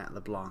is Matt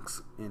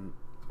LeBlanc's in.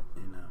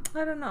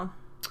 I don't know.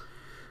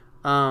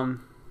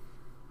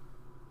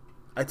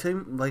 I tell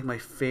you, like my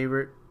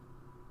favorite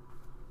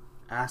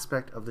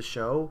aspect of the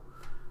show.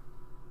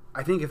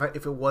 I think if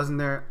it wasn't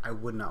there, I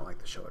would not like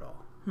the show at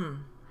all.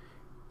 And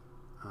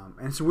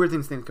it's a weird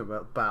thing to think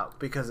about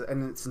because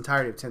in its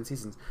entirety of 10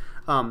 seasons,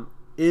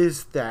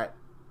 is that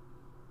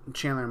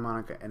Chandler and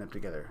Monica end up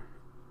together.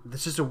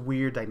 That's just a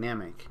weird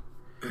dynamic,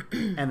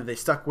 and that they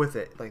stuck with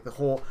it. Like the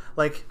whole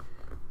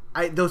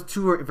those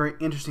two are very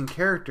interesting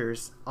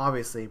characters,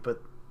 obviously,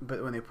 but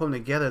when they put them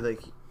together,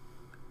 like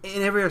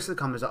in every other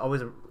sitcom, there's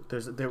always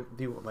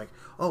they were like,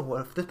 oh,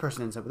 what if this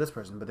person ends up with this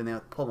person? But then they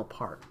pull them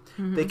apart.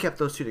 Mm-hmm. They kept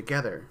those two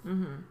together.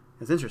 Mm-hmm.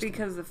 It's interesting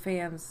because the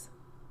fans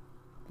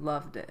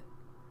loved it.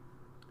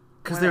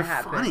 Because they're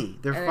funny.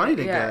 They're funny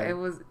together. Yeah, it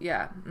was.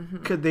 Yeah.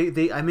 Because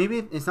they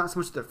maybe it's not so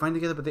much that they're funny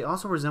together, but they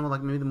also resemble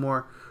like maybe the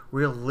more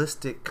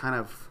realistic kind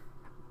of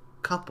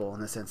couple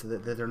in the sense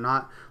that they're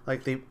not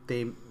like they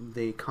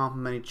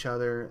complement each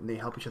other and they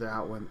help each other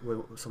out when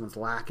someone's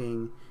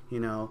lacking. You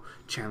know,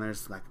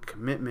 Chandler's like a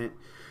commitment.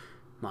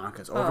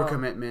 Monica's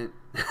overcommitment.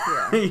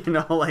 Yeah. You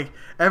know, like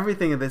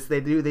everything of this they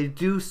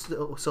do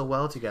so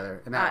well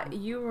together. And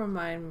you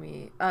remind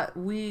me.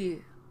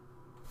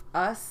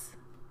 Us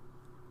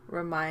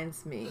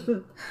reminds me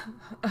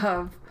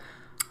of.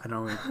 I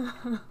know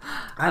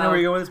where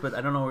you're going with this, but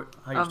I don't know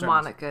how you're of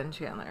Monica and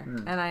Chandler,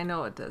 and I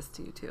know it does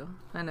to you too.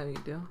 I know you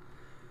do.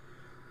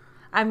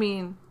 I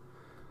mean,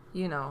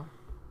 you know.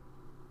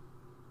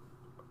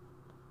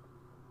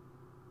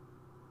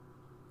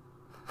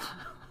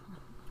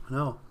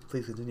 No,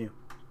 please continue.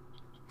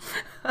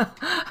 I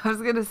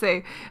was gonna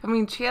say, I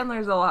mean,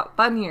 Chandler's a lot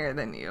funnier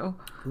than you.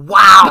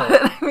 Wow.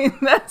 But, I mean,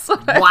 that's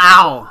what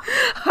wow.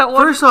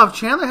 First off,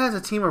 Chandler has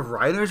a team of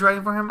writers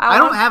writing for him. I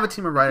don't have a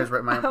team of writers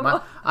writing I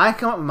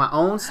come up with my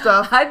own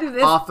stuff. I do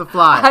this off the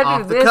fly,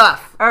 off the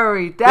cuff.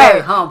 Every day.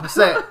 Yeah,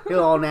 100%. It's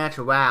all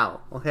natural.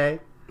 Wow.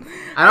 Okay.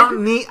 I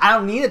don't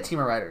need a team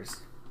of writers.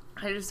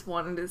 I just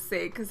wanted to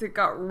say because it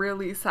got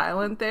really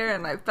silent there,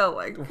 and I felt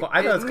like. Well,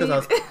 I thought it's because I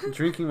was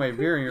drinking my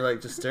beer, and you're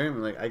like just staring at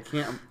me like I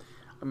can't.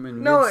 I'm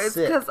in No, mid-sip. it's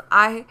because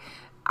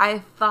I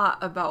thought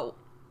about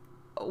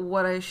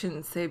what I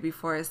shouldn't say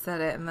before I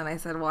said it, and then I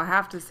said, "Well, I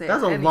have to say."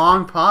 That's a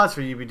long pause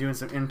for you to be doing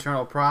some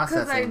internal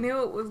processing. Because I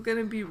knew it was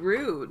gonna be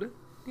rude,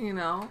 you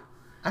know.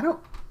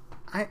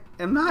 I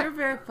am not. You're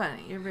very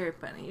funny. You're very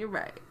funny. You're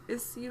right.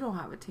 You don't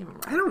have a team of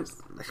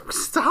writers. I don't.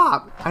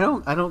 Stop. I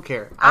don't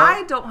care.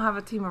 I don't have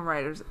a team of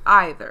writers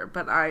either,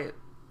 but I.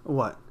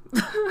 What?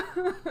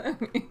 I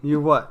mean,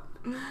 You're what?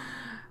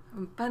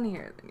 I'm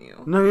funnier than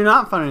you. No, you're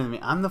not funnier than me.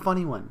 I'm the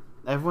funny one.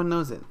 Everyone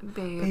knows it.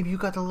 Babe, you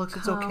got the looks.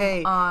 It's come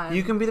okay. on.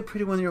 You can be the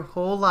pretty one your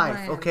whole life.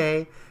 Ryan,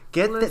 okay.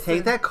 listen.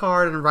 Take that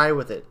card and ride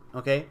with it.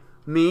 Okay.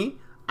 Me,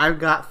 I've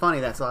got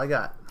funny. That's all I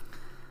got.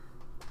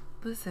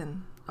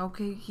 Listen,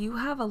 okay, you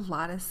have a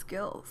lot of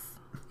skills.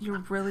 You're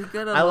really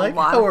good at I like a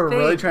lot how of we're things.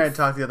 really trying to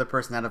talk the other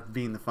person out of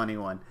being the funny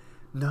one.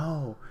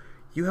 No,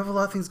 you have a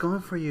lot of things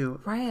going for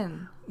you.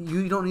 Ryan,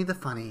 You don't need the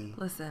funny.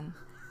 listen,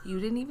 you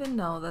didn't even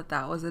know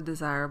that was a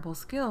desirable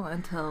skill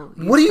until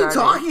you What are you started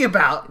talking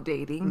about?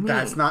 dating me.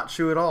 That's not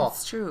true at all.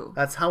 It's true.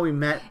 That's how we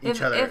met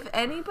each other. If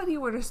anybody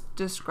were to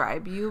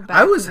describe you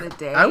back in the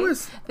day, I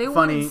was they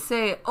funny. wouldn't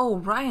say, "Oh,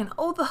 Ryan,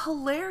 oh, the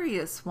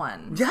hilarious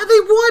one." Yeah, they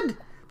would.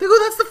 They go,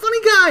 "That's the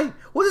funny guy.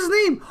 What's his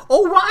name?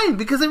 Oh, Ryan,"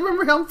 because they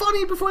remember how I'm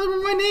funny before they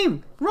remember my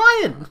name.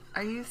 Ryan.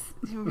 Are you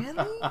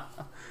really?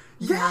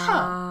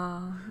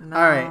 Yeah. No.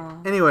 All right.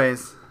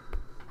 Anyways,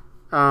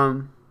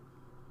 do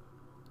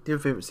you have a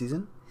favorite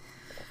season?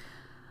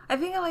 I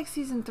think I like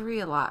season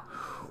 3 a lot.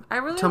 I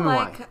really Tell me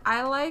like. why.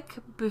 I like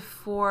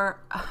before.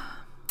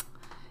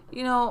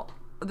 You know,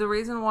 the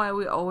reason why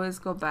we always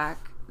go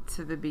back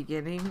to the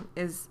beginning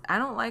is I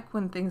don't like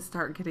when things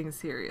start getting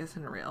serious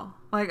and real.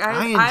 Like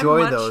I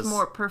enjoy much those.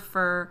 more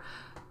prefer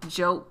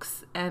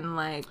jokes and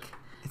like.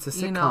 It's a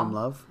sitcom, you know,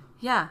 love.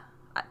 Yeah,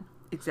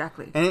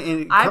 exactly. And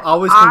it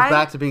always comes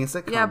back to being a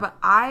sitcom. Yeah, but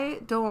I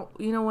don't.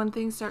 You know, when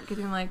things start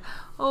getting like,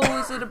 oh,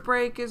 is it a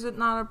break? Is it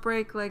not a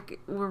break? Like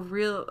we're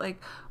real.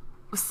 Like.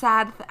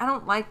 Sad. I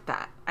don't like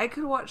that. I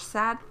could watch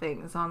sad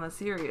things on a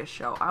serious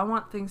show. I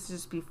want things to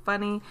just be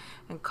funny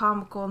and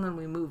comical, and then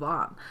we move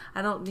on.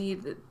 I don't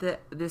need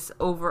this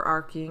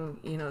overarching,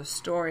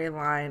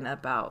 storyline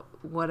about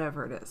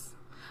whatever it is.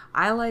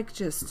 I like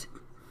just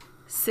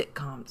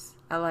sitcoms.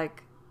 I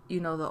like,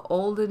 the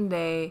olden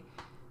day,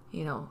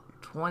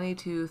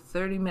 22,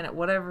 30-minute,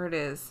 whatever it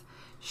is,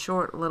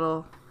 short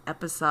little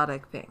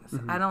episodic things.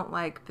 I don't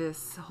like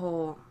this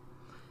whole...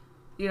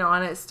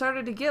 and it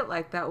started to get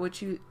like that,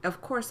 which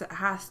of course it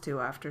has to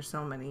after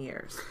so many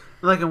years.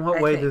 Like, in what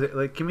way did it,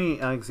 like, give me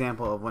an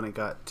example of when it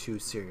got too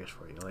serious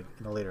for you, like,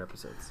 in the later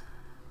episodes?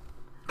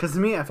 Because to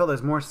me, I felt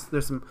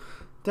there's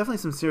definitely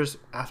some serious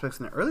aspects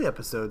in the early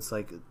episodes,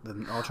 like,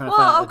 them all trying to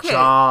find a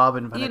job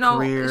and find a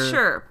career.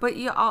 Sure, but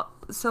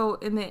so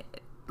in the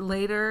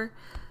later,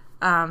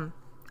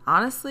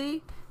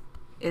 honestly,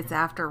 it's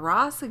after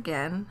Ross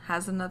again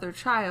has another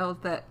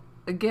child that,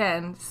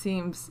 again,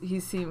 he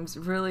seems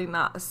really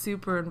not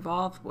super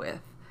involved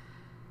with.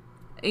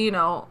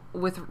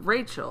 With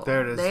Rachel.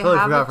 There it is. I totally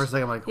forgot for a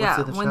second. I'm like, what's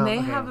the when they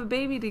child? have a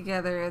baby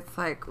together, it's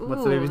like, ooh,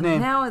 what's the baby's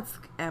name? Now it's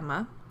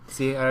Emma.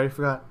 See, I already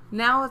forgot.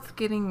 Now it's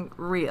getting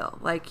real.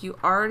 Like, you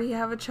already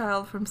have a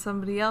child from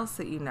somebody else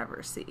that you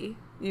never see.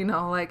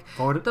 Like,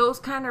 those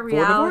kind of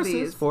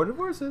realities. Four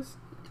divorces.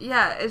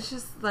 Yeah, it's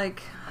just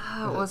like,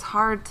 it was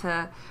hard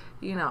to,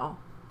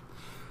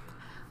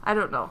 I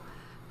don't know.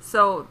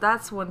 So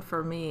that's when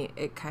for me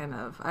it kind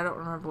of, I don't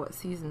remember what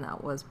season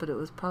that was, but it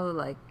was probably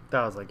like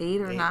that was like 8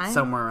 or 9,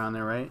 somewhere around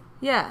there, right?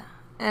 Yeah,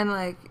 and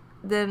like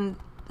then,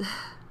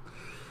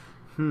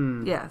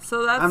 yeah.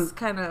 So that's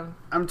kind of.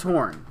 I'm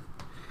torn.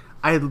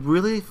 I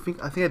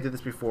think I did this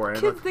before.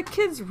 The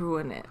kids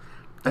ruin it.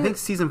 I think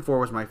season 4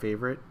 was my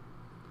favorite,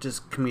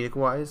 just comedic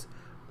wise,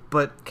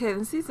 but okay,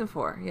 in season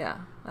 4, yeah,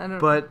 I don't.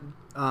 But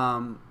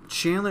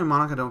Chandler and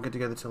Monica don't get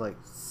together till like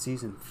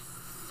season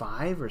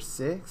 5 or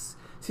 6.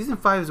 Season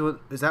 5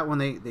 is that when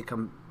they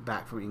come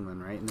back from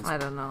England, right? I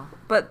don't know.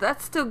 But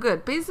that's still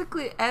good.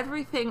 Basically,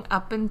 everything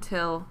up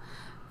until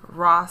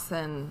Ross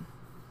and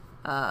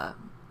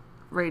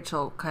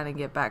Rachel kind of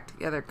get back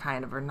together,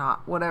 kind of, or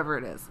not, whatever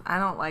it is. I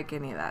don't like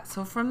any of that.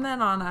 So from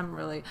then on,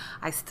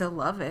 I still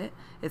love it.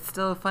 It's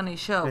still a funny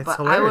show, It's but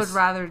hilarious. I would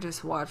rather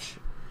just watch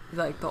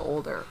like the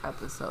older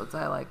episodes.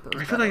 I like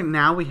those. I feel like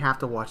now we have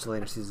to watch the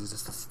later seasons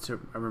just to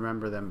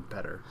remember them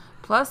better.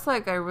 Plus,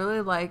 like, I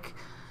really like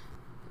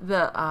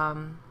the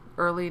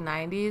early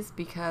 90s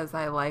because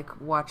I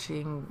like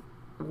watching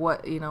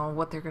what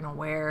they're gonna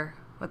wear,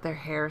 what their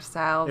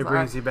hairstyles are. It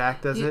brings you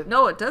back, does it?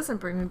 No, it doesn't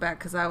bring me back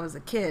because I was a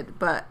kid,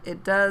 but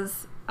it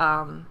does.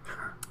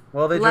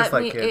 Well, they dress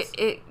like kids.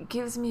 It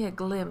gives me a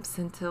glimpse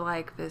into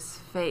like this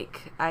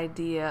fake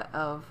idea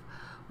of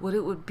what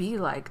it would be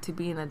like to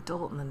be an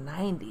adult in the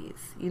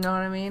 90s. You know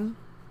what I mean?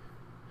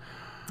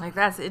 Like,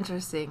 that's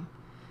interesting.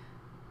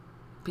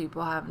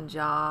 People having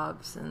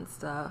jobs and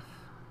stuff,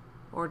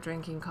 or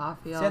drinking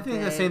coffee all day. I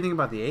think the same thing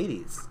about the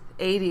 80s.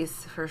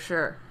 80s for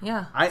sure.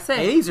 Yeah.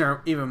 80s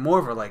are even more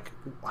of a, like,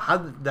 how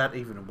did that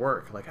even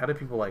work? Like, how do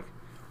people, like,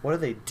 what do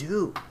they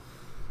do?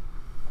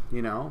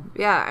 You know?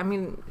 Yeah, I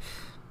mean,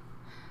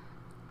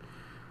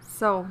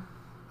 so.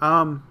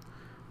 Man,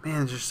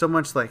 there's just so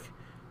much, like,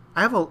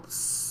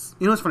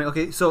 you know what's funny?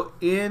 Okay, so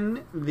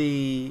in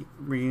the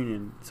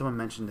reunion, someone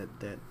mentioned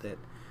that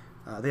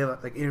they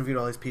like interviewed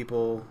all these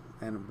people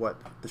and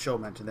what the show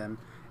meant to them,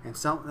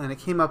 and it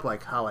came up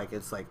like how like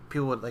it's like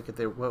people would like if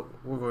they were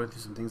going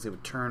through some things, they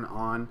would turn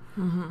on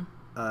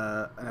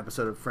an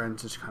episode of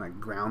Friends to kind of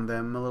ground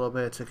them a little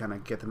bit, to kind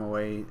of get them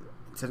away.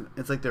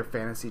 It's like their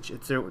fantasy,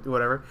 it's their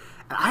whatever.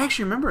 And I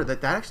actually remember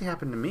that actually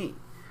happened to me.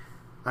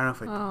 I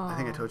don't know if I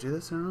think I told you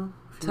this. I don't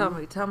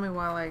know. Tell me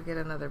while I get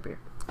another beer.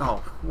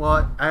 Oh,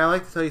 well, I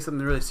like to tell you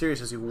something really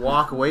serious as you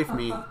walk away from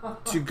me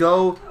to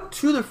go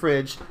to the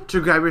fridge to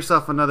grab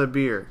yourself another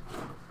beer.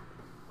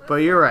 But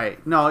you're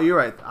right. No, you're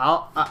right.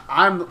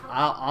 I'm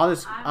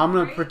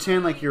gonna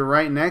pretend like you're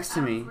right next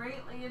to me.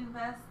 Greatly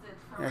invested.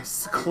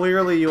 Yes,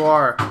 clearly you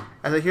are.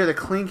 As I hear the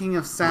clinking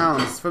of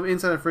sounds from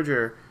inside the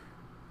refrigerator,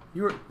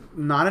 you're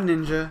not a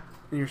ninja,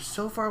 and you're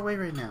so far away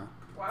right now.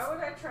 Why would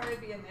I try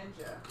to be a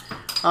ninja?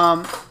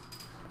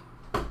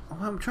 Well,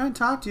 I'm trying to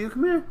talk to you.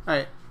 Come here. All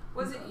right.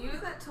 Was it you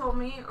that told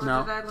me, or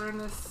No. did I learn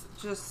this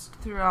just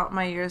throughout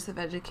my years of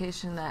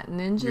education, that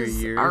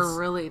ninjas years? are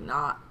really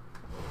not,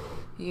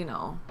 they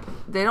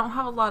don't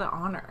have a lot of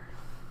honor.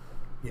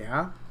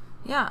 Yeah.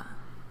 Yeah.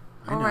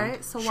 I All know.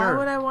 right. So Sure. why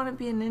would I want to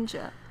be a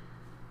ninja?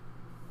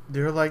 They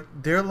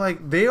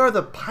are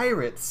the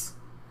pirates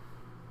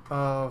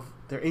of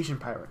they're Asian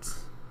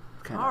pirates.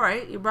 Kinda. All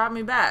right, you brought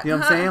me back. You know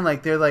what I'm saying?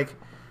 Like they're like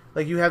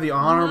you have the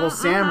honorable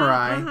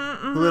samurai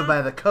who live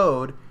by the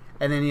code,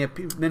 and then you have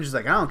ninjas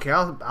like, I don't care,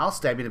 I'll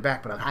stab you in the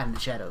back, but I'll hide in the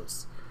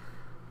shadows.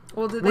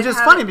 Well, Which is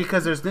funny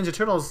because there's Ninja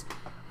Turtles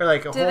are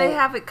like a Did whole. they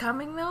have it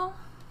coming though?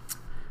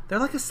 They're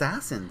like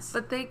assassins.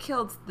 But they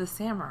killed the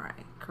samurai,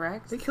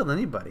 correct? They killed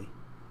anybody.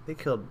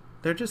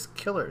 They're just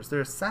killers.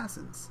 They're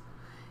assassins.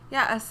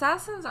 Yeah,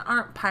 assassins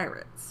aren't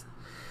pirates.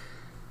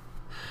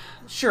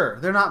 Sure,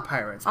 they're not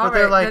pirates, All but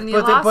they're right, like, then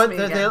you lost me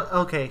again.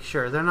 okay,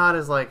 sure, they're not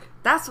as like.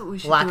 That's what we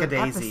should do an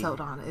Lackadaisy.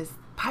 episode on, is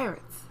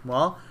pirates.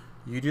 Well,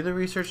 you do the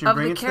research and Of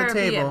bring the it to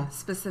Caribbean, the table.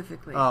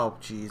 specifically. Oh,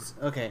 jeez.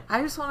 Okay.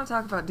 I just want to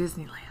talk about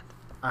Disneyland.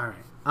 All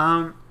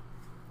right.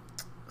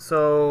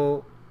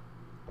 So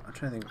I'm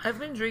trying to think. I've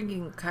been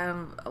drinking kind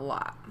of a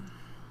lot.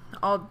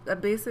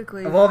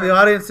 Basically. Well, the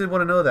audience did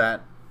want to know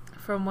that.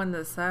 From when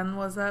the sun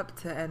was up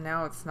and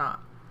now it's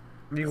not.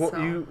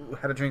 You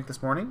had a drink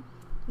this morning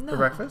No. for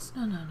breakfast?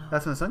 No.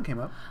 That's when the sun came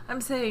up.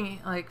 I'm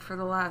saying, like, for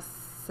the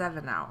last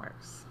 7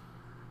 hours.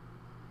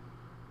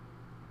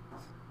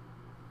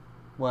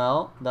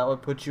 Well, that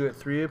would put you at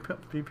 3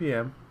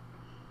 p.m.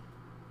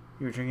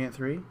 You were drinking at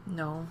 3?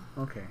 No.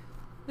 Okay.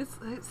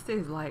 It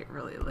stays light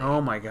really late. Oh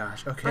my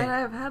gosh. Okay. But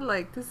I've had,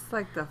 like, this is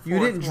like the fourth You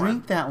didn't one.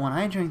 drink that one.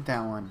 I drank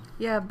that one.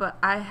 Yeah, but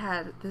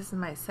this is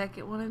my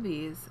second one of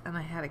these, and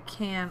I had a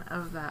can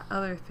of that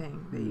other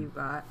thing that you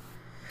got.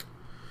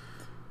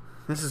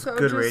 This is So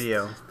good just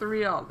radio.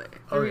 3 all day.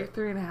 Okay.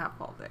 3.5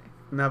 all day.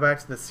 Now back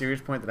to the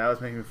serious point that I was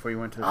making before you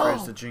went to the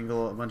fridge to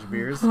jingle a bunch of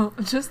beers.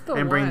 Just the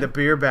And one. bring the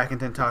beer back and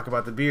then talk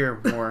about the beer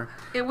more.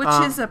 Which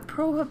is a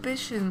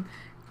prohibition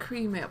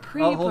cream ale.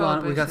 Oh, hold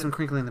on. We got some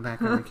crinkling in the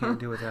background we can't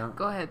do without.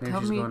 Go ahead. Maybe Tell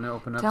she's me. going to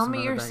open up Tell some me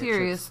other your bag of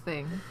serious chips.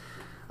 thing.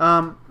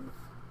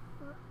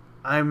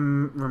 I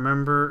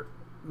remember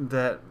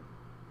that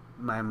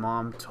my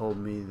mom told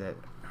me that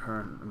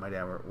her and my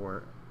dad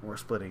were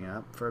splitting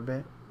up for a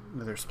bit.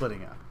 They're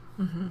splitting up.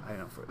 Mm-hmm.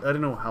 I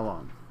don't know how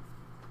long.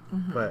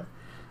 Mm-hmm. But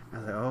I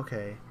was like,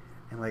 okay.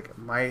 And like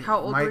How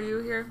old were you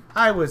here?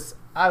 I was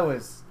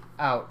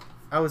out.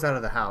 I was out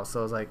of the house.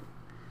 So I was like,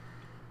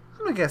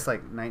 I'm gonna guess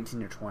like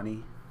 19 or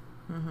 20.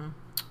 Mm-hmm.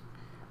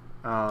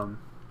 And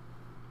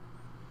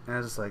I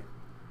was just like,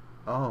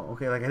 oh,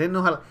 okay. Like I didn't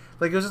know how to,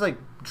 like it was just like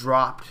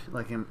dropped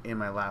like in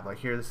my lap. Like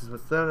here, this is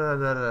what's da da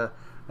da da.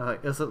 And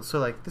like so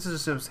like this is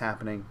just what's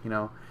happening, you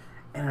know.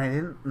 And I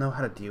didn't know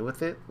how to deal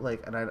with it.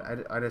 Like, and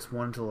I just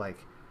wanted to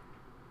like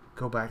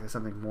go back to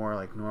something more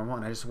like normal.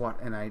 And I just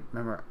watched. And I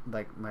remember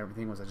like my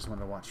thing was I just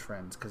wanted to watch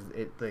Friends because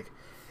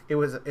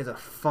it's a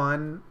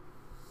fun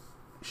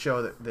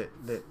show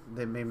that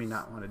made me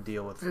not want to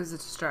deal with. It was a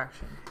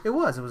distraction. It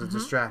was a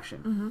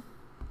distraction.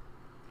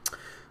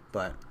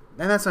 But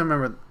and that's what I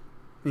remember.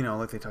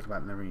 Like they talked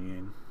about in the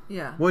reunion.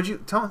 Yeah. What'd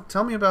you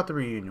tell me about the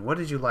reunion? What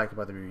did you like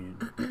about the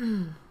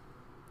reunion?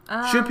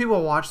 Should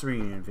people watch the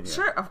reunion video?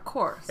 Sure, of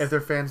course. If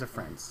they're fans of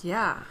Friends.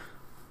 Yeah.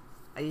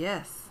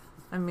 Yes.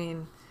 I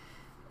mean,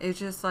 it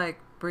just like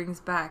brings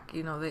back,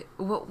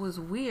 what was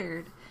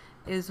weird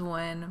is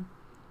when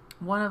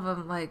one of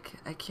them, like,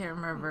 I can't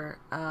remember,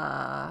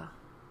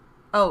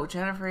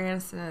 Jennifer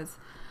Aniston is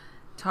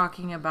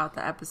talking about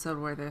the episode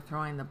where they're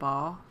throwing the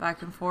ball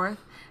back and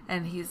forth,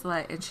 and she's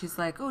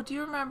like, oh, do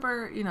you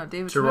remember,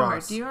 David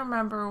Schwimmer, do you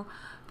remember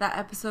that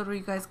episode where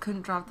you guys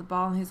couldn't drop the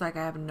ball? And he's like,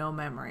 I have no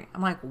memory.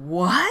 I'm like,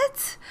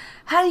 what?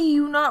 How do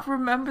you not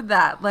remember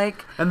that?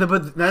 Like,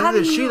 but neither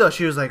did she though.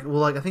 She was like, well,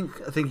 like I think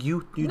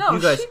you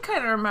guys. She kind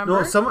of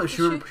remembered. No,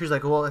 she was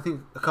like, well, I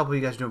think a couple of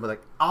you guys do it, but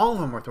like all of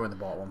them were throwing the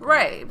ball at one point.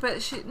 Right,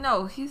 but she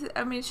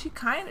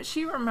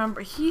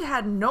remembered. He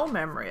had no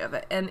memory of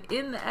it, and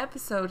in the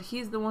episode,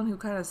 he's the one who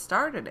kind of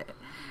started it,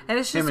 and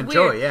it's just him and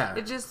weird. Joey, yeah.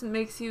 It just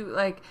makes you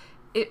like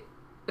it.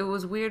 It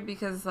was weird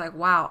because it's like,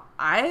 wow,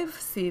 I've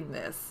seen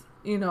this.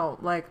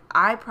 Like,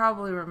 I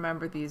probably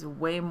remember these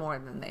way more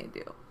than they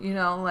do.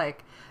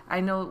 Like,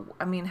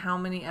 how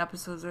many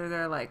episodes are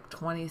there? Like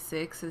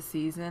 26 a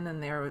season,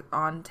 and they're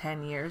on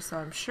 10 years. So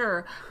I'm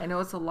sure, I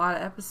know it's a lot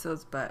of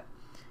episodes, but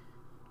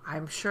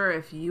I'm sure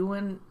if you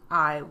and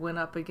I went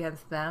up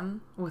against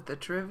them with the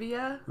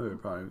trivia, we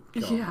would probably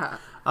yeah.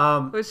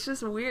 It's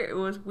just weird. It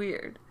was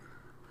weird.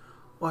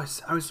 Well,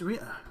 I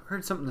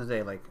heard something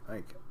today, like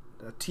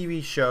a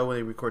TV show, when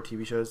they record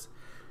TV shows,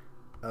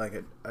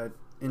 like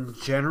in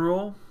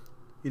general,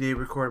 they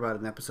record about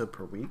an episode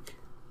per week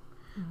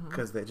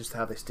because they just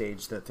how they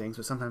stage the things.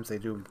 But sometimes they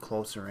do them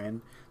closer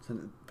in.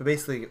 But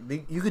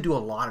basically, you could do a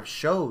lot of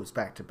shows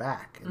back to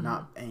back,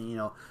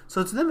 and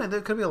So to them,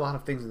 there could be a lot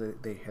of things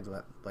that they had to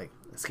let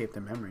escape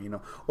their memory,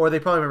 or they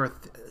probably remember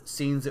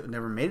scenes that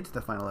never made it to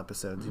the final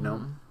episodes,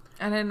 And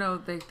I know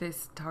they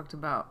talked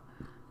about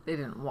they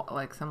didn't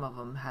some of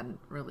them hadn't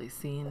really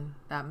seen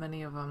that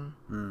many of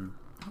them,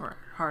 or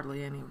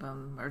hardly any of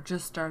them, or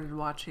just started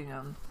watching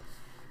them.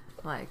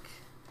 Like,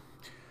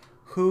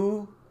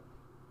 who?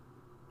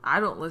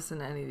 I don't listen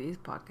to any of these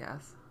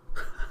podcasts.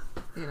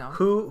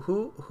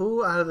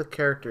 Who out of the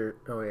character?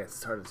 Oh yeah,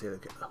 it's hard to say.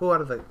 Who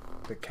out of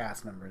the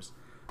cast members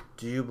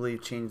do you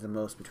believe changed the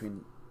most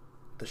between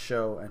the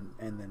show and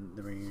then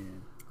the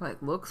reunion?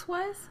 Like looks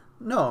wise?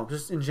 No,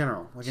 just in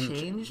general.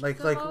 Changed like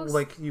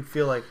you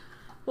feel like.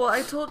 Well,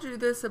 I told you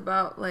this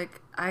about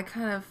I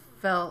kind of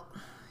felt,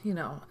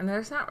 and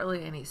there's not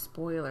really any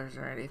spoilers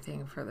or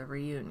anything for the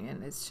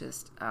reunion. It's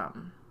just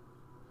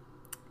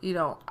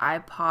I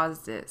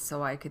paused it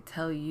so I could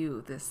tell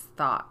you this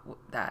thought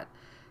that,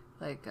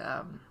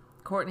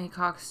 Courtney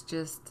Cox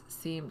just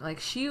seemed like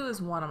she was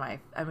one of my,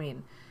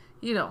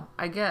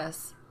 I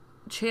guess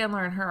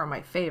Chandler and her are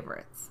my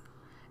favorites.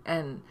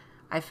 And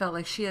I felt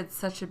like she had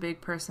such a big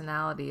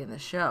personality in the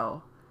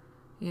show,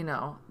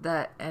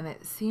 and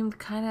it seemed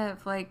kind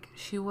of like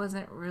she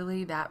wasn't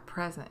really that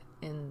present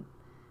in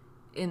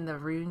the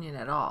reunion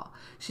at all.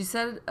 She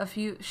said a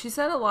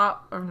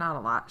lot, or not a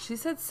lot. She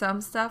said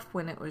some stuff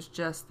when it was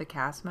just the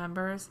cast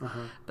members,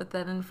 but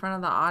then in front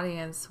of the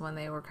audience, when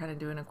they were kind of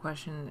doing a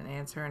question and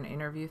answer and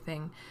interview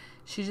thing,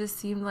 she just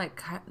seemed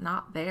like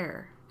not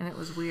there, and it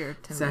was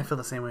weird to me. I feel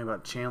the same way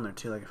about Chandler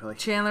too. Like I feel like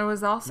Chandler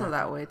was also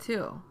that way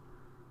too.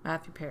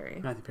 Matthew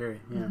Perry,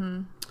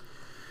 yeah.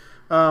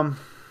 I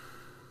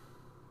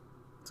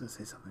was gonna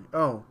say something.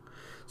 Oh,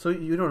 so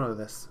you don't know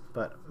this,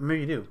 but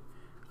maybe you do.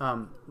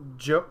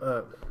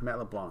 Matt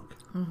LeBlanc,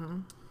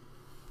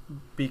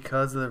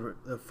 because of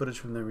the footage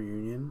from the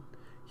reunion,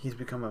 he's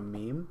become a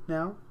meme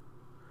now.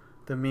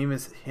 The meme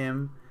is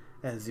him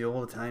as the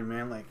old Italian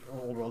man,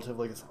 old relative,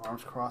 his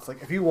arms crossed.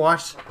 If you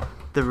watch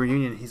the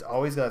reunion, he's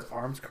always got his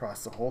arms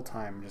crossed the whole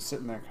time, just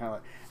sitting there kind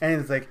of and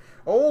it's like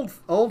old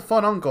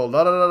fun uncle,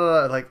 da da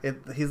da da.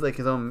 He's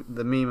his own,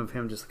 the meme of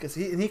him, just because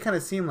he kind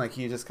of seemed like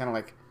he just kind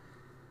of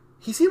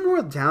he seemed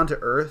more down to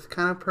earth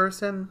kind of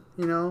person,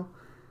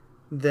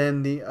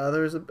 than the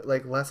others,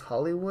 less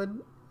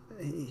Hollywood.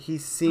 He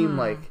seemed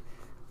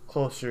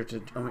closer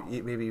to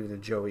maybe even to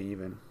Joey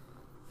even.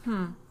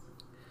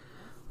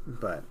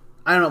 But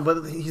I don't know.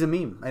 But he's a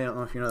meme. I don't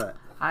know if you know that.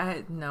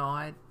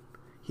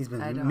 He's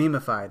been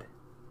memeified.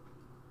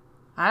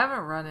 I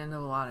haven't run into a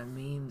lot of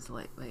memes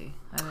lately.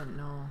 I don't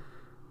know.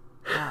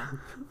 Yeah.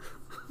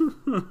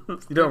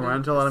 You don't run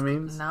into a lot of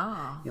memes? No.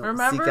 You don't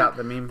seek out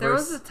the meme verse? There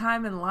was a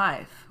time in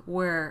life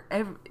where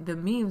the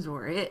memes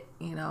were it,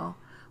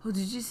 Oh,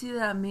 did you see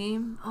that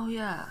meme? Oh,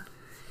 yeah.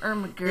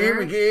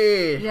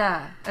 McGurk.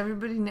 Yeah.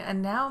 Everybody knew.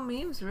 And now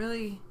memes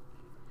really,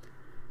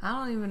 I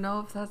don't even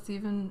know if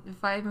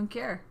I even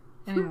care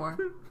anymore.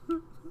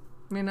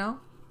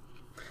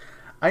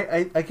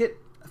 I get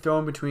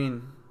thrown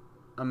between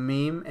a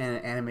meme and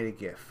an animated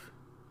GIF.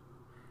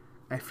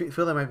 I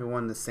feel that might be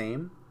one and the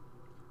same.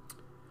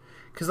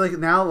 Because like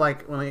now,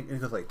 like when you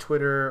go to like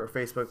Twitter or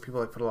Facebook, people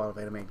like put a lot of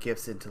anime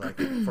gifs into like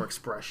for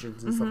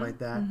expressions and stuff like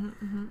that.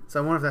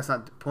 So I wonder if that's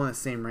not pulling the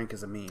same rank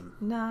as a meme.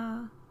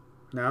 Nah,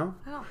 No,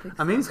 I don't think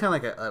so. a meme's kind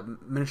of like a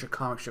miniature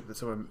comic strip that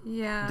someone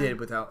Yeah.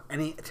 did without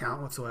any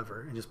talent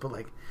whatsoever, and just put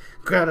like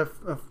grab a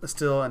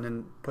still and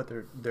then put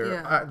their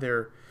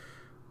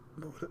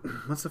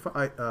what's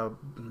the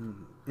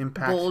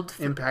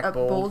impact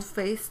bold bold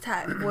face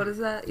tag. What is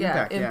that?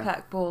 Yeah,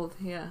 impact bold.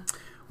 Yeah.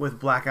 with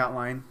black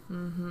outline.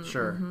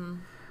 Sure.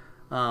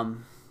 I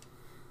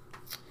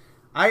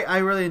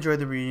really enjoyed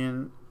the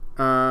reunion.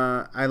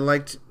 I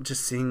liked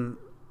just seeing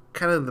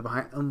kind of the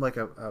behind, like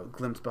a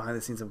glimpse behind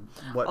the scenes of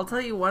what. I'll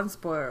tell you one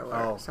spoiler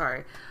alert. Oh.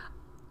 Sorry.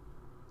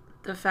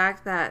 The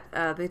fact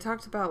that they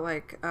talked about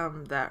like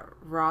that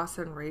Ross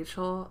and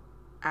Rachel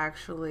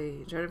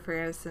actually, Jennifer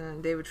Aniston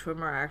and David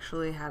Schwimmer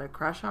actually had a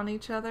crush on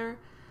each other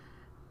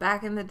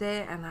back in the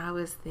day, and I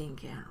was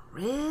thinking,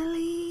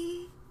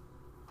 really?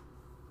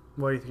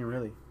 What are you thinking,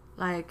 really?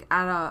 Like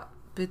out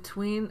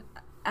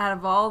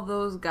of all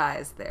those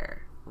guys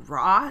there,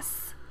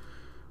 Ross?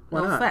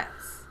 Why No not?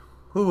 offense.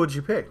 Who would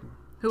you pick?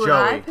 Who would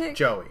I pick?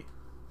 Joey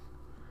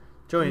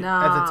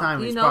Nah, at the time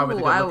you was know probably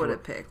who the I good-looking would've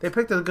one. picked. They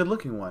picked the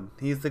good-looking one.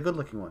 He's the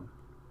good-looking one.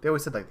 They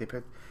always said like they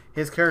picked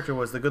his character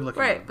was the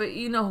good-looking Right, one. but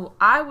you know who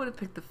I would have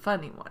picked the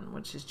funny one,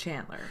 which is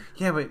Chandler.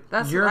 Yeah, but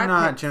That's you're what I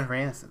not picked. Jennifer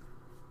Aniston.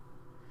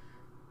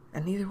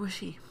 And neither was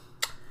she.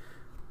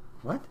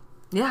 What?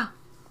 Yeah.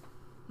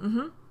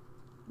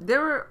 They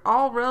were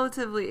all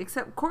relatively,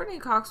 except Courtney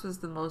Cox was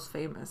the most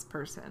famous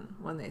person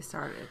when they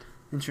started.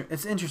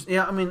 It's interesting.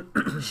 Yeah, I mean,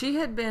 She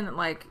had been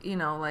like,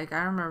 like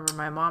I remember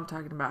my mom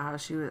talking about how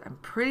she was, I'm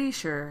pretty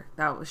sure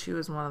she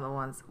was one of the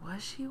ones.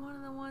 Was she one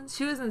of the ones?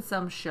 She was in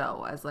some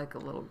show as like a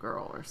little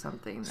girl or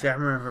something. see, I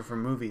remember her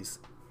from movies.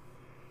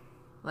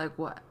 Like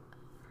what?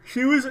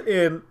 She was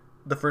in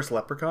the first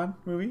Leprechaun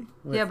movie.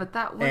 Yeah, but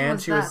when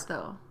was that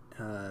though?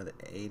 The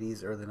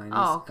 80s, early 90s.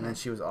 Oh, okay. And then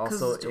she was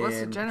also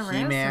in Jennifer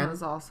He-Man. Aniston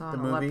was also the in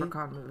a movie.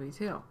 Leprechaun movie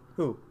too.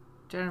 Who?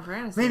 Jennifer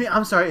Aniston. Maybe,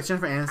 I'm sorry, it's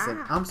Jennifer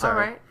Aniston. I'm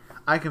sorry. All right.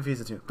 I confused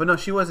the two. But no,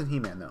 she was in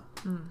He-Man,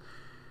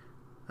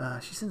 though.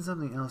 She's in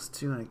something else,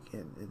 too, and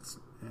it's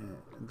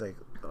like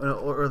an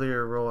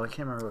earlier role. I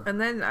can't remember. And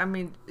then, I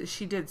mean,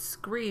 she did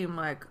Scream,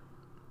 like,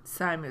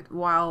 Simon,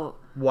 while...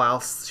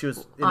 Whilst she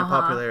was in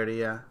popularity,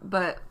 yeah.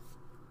 But,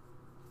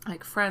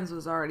 like, Friends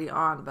was already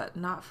on, but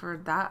not for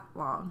that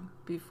long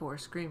before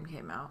Scream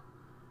came out.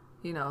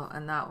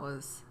 And that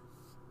was...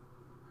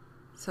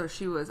 So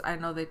she was... I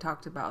know they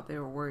talked about, they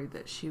were worried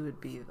that she would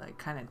be, like,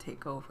 kind of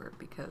take over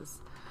because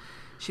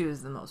she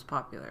was the most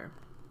popular.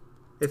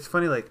 It's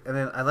funny, like, and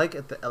then I like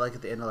at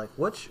the end, like,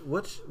 which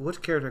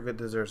character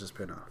deserves a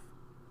spinoff?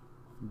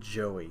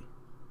 Joey.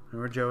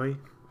 Remember Joey?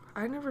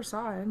 I never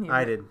saw any of it.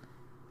 I did.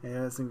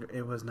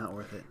 It was not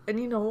worth it. And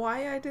you know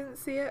why I didn't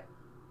see it?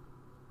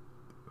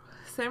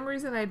 Same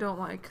reason I don't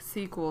like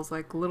sequels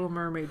like Little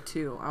Mermaid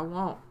 2. I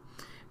won't.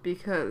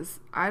 Because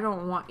I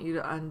don't want you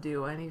to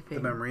undo anything.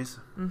 The memories.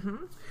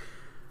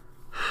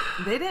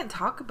 They didn't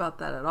talk about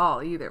that at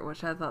all either,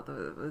 which I thought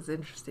was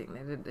interesting.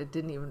 It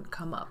didn't even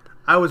come up.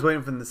 I was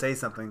waiting for them to say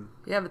something.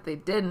 Yeah, but they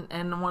didn't.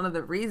 And one of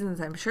the reasons,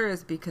 I'm sure,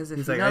 is because if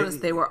He's you like, notice,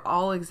 they were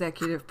all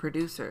executive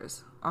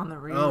producers on the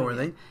reunion. Oh, were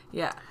they?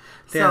 Yeah.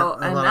 They had So, a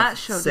and lot that of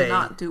show say. did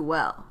not do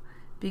well.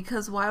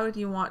 Because why would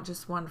you want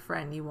just one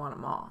friend? You want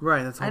them all.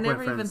 Right, that's the I whole never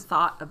point of even Friends.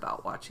 thought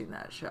about watching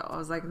that show. I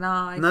was like,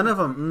 nah. None of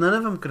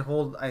them could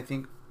hold, I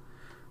think,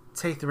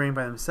 take the reign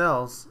by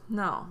themselves.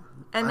 No.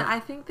 And I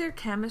think their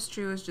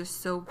chemistry was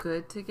just so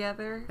good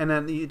together. And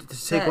then you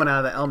to take one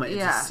out of the element, it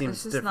just seems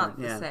it's just different.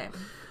 not the same.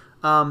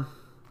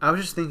 I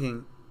was just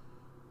thinking,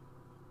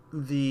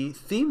 the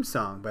theme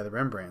song by the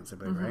Rembrandts, I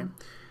believe, right?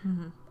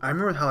 I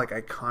remember how like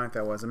iconic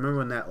that was. I remember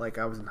when that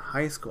I was in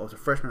high school. I was a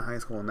freshman in high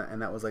school,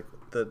 and that was like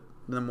the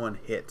number one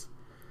hit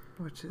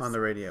Which is on the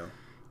radio.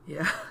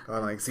 Yeah.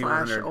 On like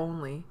Flash Z100.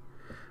 only.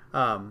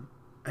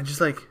 And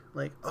just like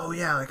oh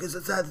yeah, like it's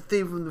that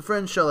theme from the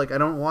Friends show. Like I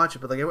don't watch it,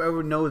 but like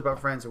everyone knows about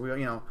Friends, so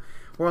we're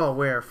all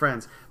aware of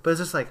Friends. But it's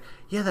just like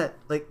that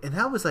and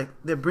that was like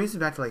that brings me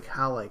back to like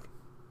how like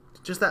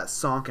just that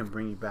song can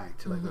bring you back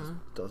to like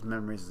those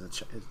memories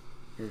as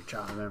your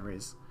child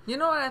memories. You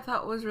know what I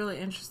thought was really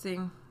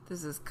interesting?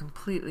 This is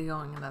completely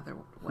going another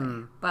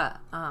way, but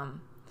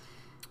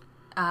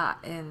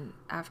in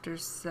after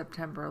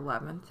September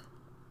 11th,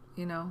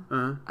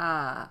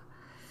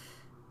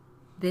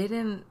 they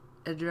didn't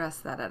address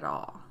that at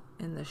all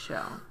in the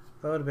show.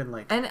 That would have been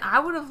like, and I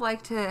would have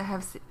liked to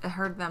have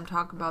heard them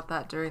talk about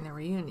that during the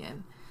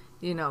reunion,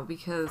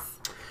 because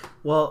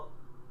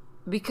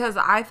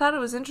I thought it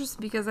was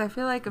interesting because I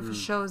feel like if a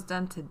show is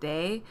done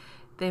today,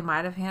 they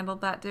might have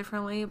handled that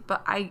differently.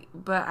 But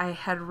I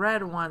had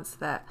read once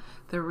that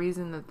the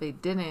reason that they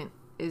didn't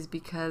is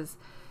because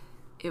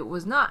it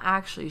was not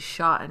actually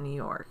shot in New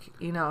York,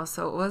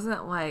 so it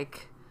wasn't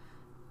like,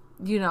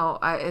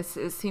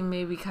 it seemed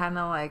maybe kind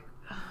of like,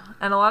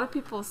 and a lot of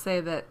people say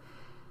that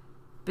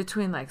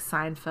between like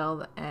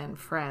Seinfeld and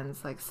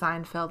Friends, like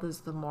Seinfeld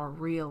is the more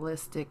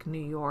realistic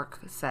New York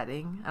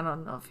setting. I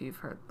don't know if you've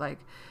heard, like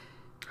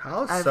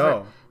How I've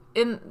so?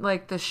 in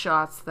like the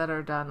shots that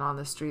are done on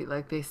the street,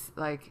 like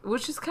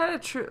which is kind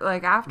of true.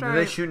 Like after Did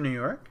they shoot in New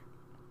York?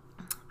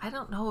 I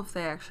don't know if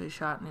they actually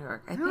shot in New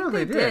York. I No, think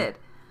they they did. did.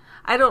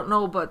 I don't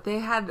know, but they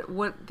had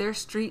their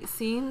street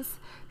scenes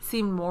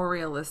seemed more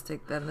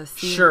realistic than the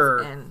scenes Sure.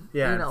 in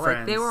Yeah, you know, in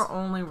like they Friends. were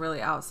only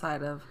really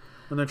outside of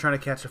When they're trying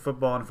to catch a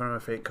football in front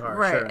of a fake car.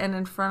 right, Sure. and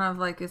in front of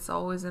like it's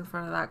always in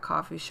front of that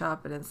coffee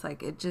shop, and it's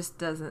like it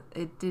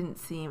didn't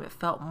seem, it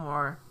felt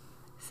more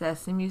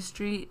Sesame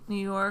Street,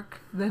 New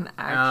York than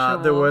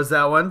actual. There was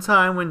that one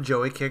time when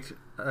Joey kicked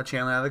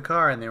Chandler out of the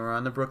car and they were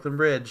on the Brooklyn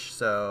Bridge.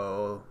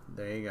 So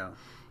there you go.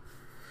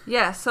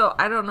 Yeah, so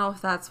I don't know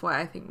if that's why.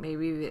 I think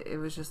maybe it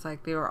was just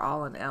like they were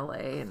all in LA,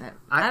 and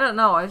I don't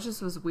know. It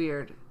just was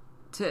weird.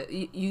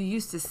 You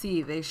used to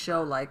see they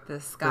show like the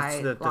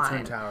sky The line,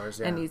 Twin Towers,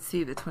 yeah. and you'd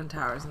see the Twin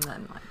Towers, and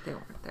then like they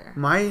weren't there.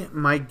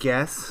 My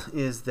guess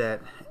is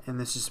that, and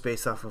this is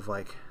based off of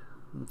like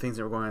things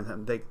that were going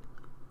on.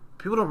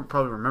 People don't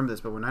probably remember this,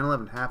 but when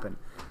 9/11 happened,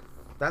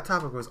 that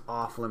topic was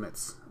off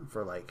limits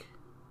for like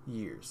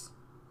years.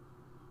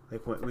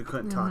 Like we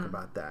couldn't talk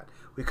about that.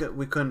 We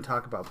couldn't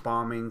talk about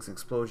bombings,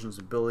 explosions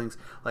of buildings.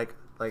 Like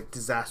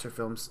disaster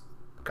films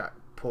got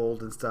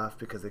pulled and stuff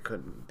because they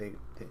couldn't. They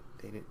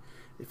did.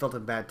 It felt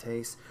in bad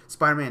taste.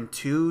 Spider-Man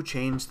 2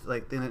 changed,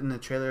 like in the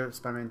trailer of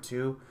Spider-Man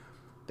 2.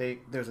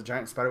 There's a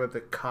giant spiderweb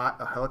that caught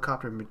a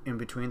helicopter in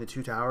between the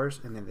two towers,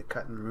 and then they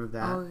cut and removed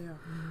that. Oh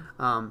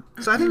yeah.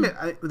 So I think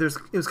that it was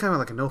kind of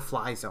like a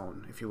no-fly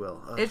zone, if you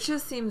will. It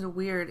just seems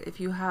weird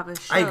if you have a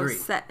show agree.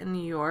 set in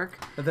New York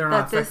But they're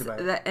not affected by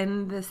it. that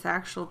in this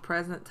actual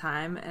present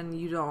time, and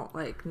you don't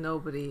like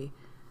nobody,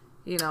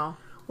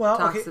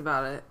 talks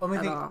about it. Let me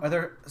at think. all. Are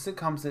there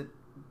sitcoms that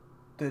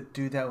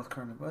do that with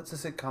current? What's a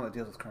sitcom that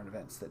deals with current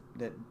events?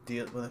 That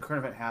deal when the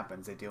current event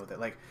happens, they deal with it.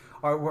 Like,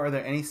 are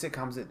there any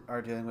sitcoms that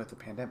are dealing with the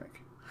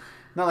pandemic?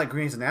 Not like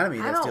Grey's Anatomy.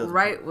 I don't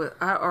write with,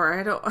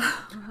 I don't.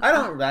 I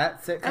don't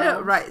write sitcoms. I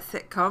don't write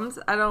sitcoms.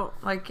 I don't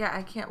like. Yeah,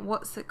 I can't.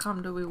 What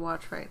sitcom do we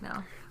watch right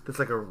now? That's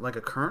like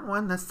a current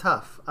one. That's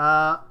tough.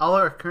 All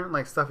our current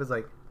like stuff is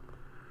like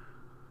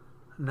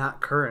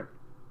not current.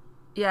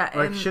 Yeah,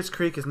 Like and Schitt's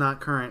Creek is not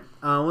current.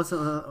 What's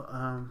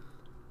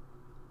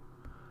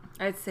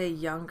I'd say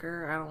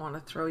younger. I don't want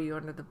to throw you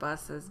under the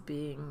bus as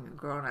being a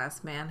grown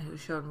ass man who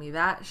showed me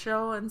that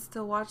show and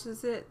still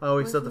watches it. Oh,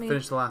 we with still have to me.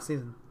 finish the last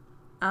season.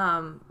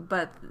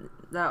 But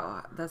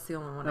that's the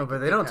only one. No, I but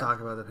can they don't think of.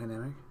 talk about the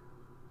pandemic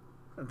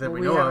that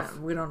Well, we know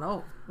of. We don't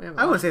know. We haven't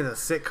I wouldn't watched-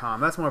 say it's a sitcom.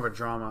 That's more of a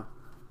drama.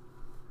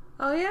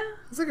 Oh yeah.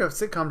 It's like a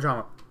sitcom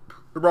drama.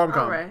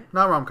 Rom-com. Alright.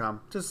 Not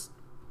rom-com. Just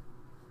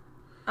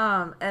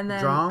And then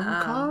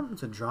drom-com?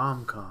 It's a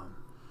drom-com.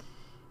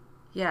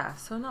 yeah.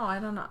 So no, I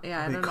don't know. Yeah,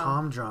 I It'd don't be know.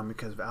 com-drom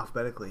because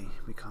alphabetically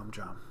it'd be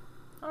com-drom.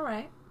 All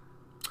right.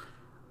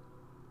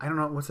 I don't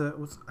know what's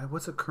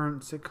a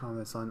current sitcom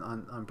that's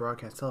on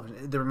broadcast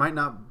television. There might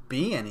not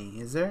be any,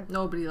 is there?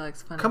 Nobody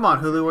likes funny. Come on,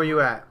 things. Hulu, where you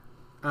at?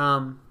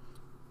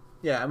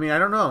 Yeah, I mean, I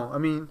don't know. I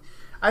mean,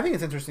 I think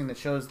it's interesting that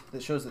shows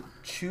that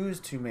choose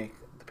to make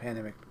the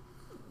pandemic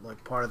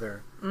like part of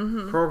their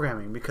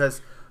programming,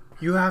 because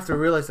you have to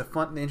realize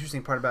the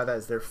interesting part about that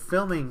is they're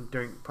filming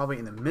probably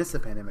in the midst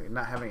of the pandemic and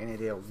not having any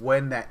idea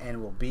when that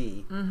end will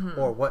be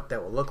or what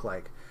that will look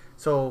like.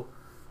 So,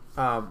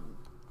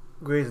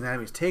 Grey's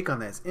Anatomy's take on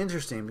that is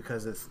interesting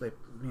because it's like,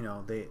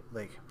 they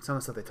like some of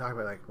the stuff they talk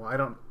about, like, well, I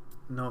don't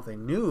know if they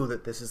knew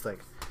that this is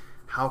like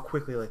how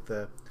quickly like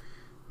the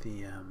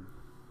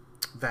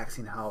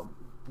vaccine, how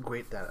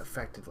great that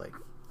affected, like,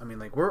 I mean,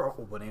 like, we're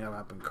opening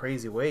up in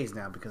crazy ways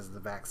now because of the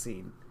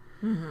vaccine.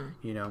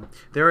 They're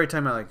already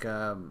talking about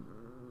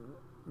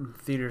like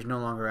theaters no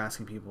longer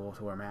asking people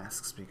to wear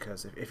masks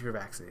because if you're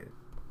vaccinated.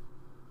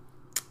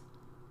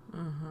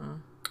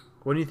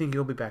 When do you think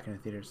you'll be back in the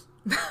theaters?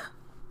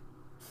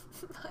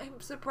 I'm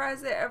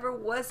surprised there ever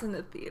was in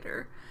a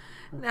theater.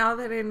 Now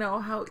that I know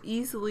how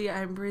easily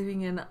I'm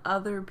breathing in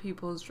other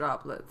people's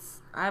droplets,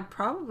 I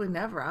probably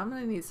never. I'm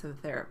gonna need some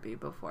therapy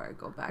before I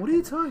go back. What are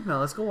you talking about?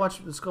 Let's go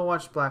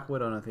watch Black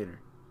Widow in a theater.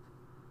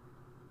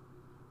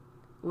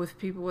 With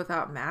people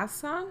without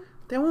masks on?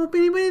 There won't be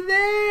anybody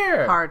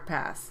there. Hard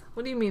pass.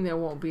 What do you mean there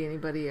won't be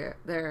anybody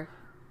there?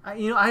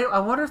 I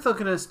wonder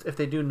if if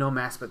they do no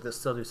mask, but they'll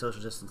still do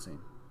social distancing.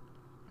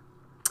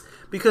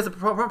 Because the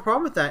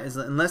problem with that is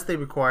that unless they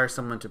require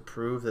someone to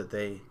prove that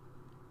they,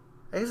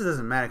 I guess it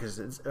doesn't matter because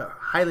it's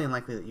highly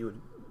unlikely that you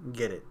would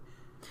get it.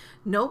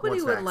 Nobody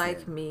Once would vaccinated.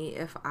 like me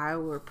if I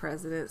were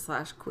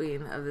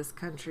president/queen of this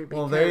country. Because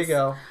Well, there you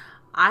go.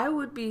 I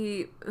would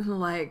be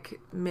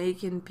like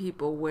making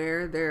people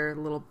wear their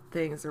little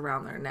things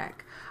around their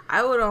neck.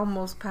 I would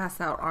almost pass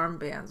out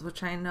armbands,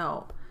 which I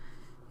know,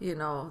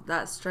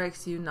 that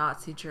strikes you,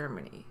 Nazi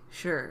Germany.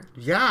 Sure.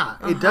 Yeah,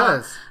 it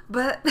does.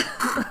 But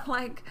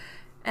like,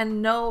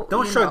 and no.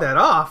 Don't shrug that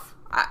off.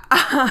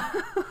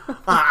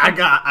 I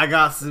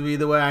got to be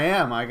the way I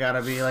am. I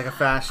gotta be like a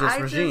fascist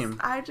regime.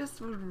 I just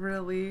would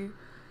really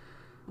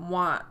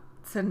want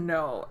to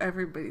know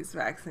everybody's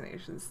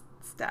vaccination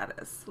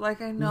status.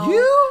 Like, I know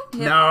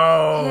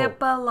No.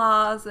 HIPAA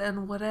laws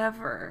and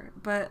whatever,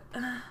 but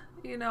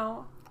You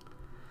know.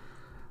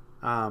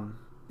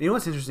 You know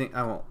what's interesting? I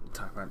don't want to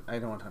talk about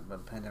the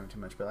pandemic too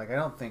much, but like I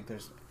don't think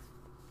there's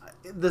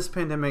this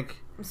pandemic.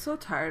 I'm so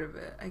tired of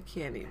it. I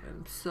can't even.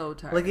 I'm so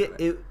tired. Like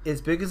of it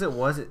as big as it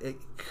was, it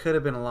could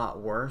have been a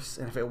lot worse.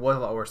 And if it was a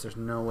lot worse, there's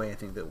no way I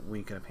think that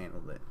we could have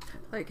handled it.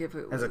 Like if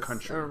it as was a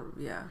country,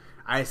 yeah.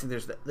 I think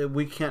there's that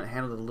we can't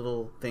handle the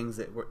little things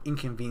that were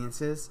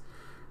inconveniences.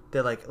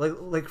 That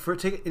like for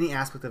take any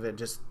aspect of it,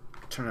 just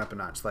turn it up a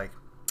notch. Like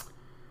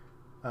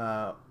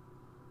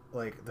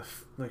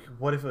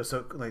what if it was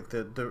so like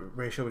the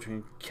ratio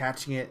between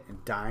catching it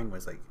and dying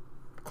was like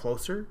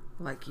closer,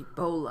 like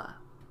Ebola,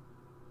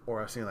 or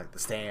I was saying like The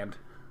Stand.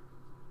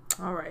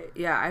 All right,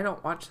 yeah, I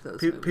don't watch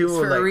those movies people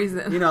for like, a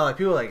reason. You know, like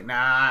people are like,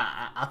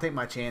 nah, I'll take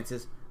my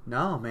chances.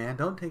 No, man,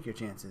 don't take your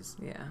chances.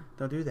 Yeah,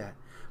 don't do that.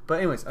 But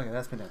anyways, okay,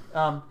 that's pandemic.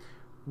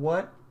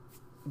 What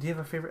do you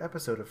have a favorite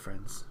episode of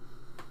Friends?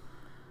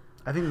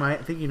 I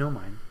think you know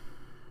mine.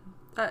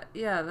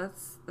 Yeah,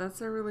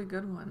 that's a really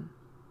good one.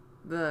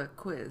 The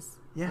quiz.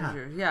 Yeah.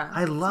 Yeah.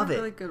 I love it. It's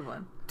a really good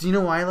one. Do you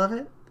know why I love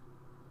it?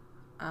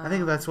 I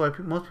think that's why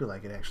most people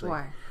like it, actually.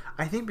 Why?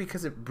 I think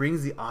because it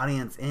brings the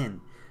audience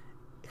in.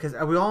 Because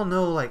we all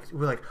know, like,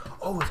 we're like,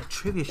 oh, it's a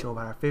trivia show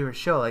about our favorite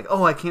show. Like,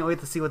 oh, I can't wait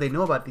to see what they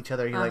know about each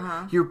other. You're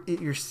like,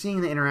 you're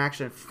seeing the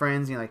interaction of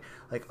friends. And you're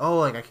like, oh,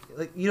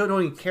 like you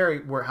don't even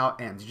care how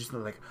it ends. You just know,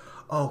 like,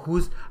 oh,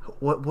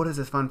 what is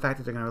this fun fact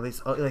that they're gonna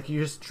release? Oh, like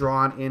you're just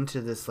drawn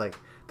into this, like.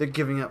 They're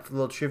giving up a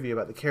little trivia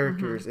about the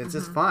characters. It's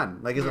just fun.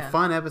 Like, it's a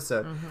fun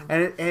episode.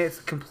 And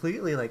it's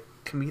completely, like,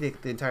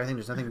 comedic, the entire thing.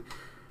 There's nothing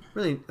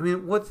really... I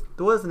mean,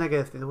 there was a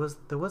negative thing.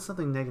 There was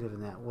something negative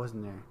in that,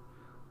 wasn't there?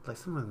 Like,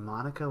 something with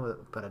Monica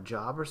about a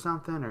job or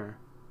something? Or...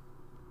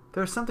 There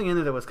was something in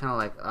it that was kind of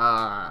like,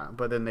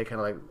 but then they kind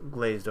of, like,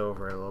 glazed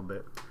over it a little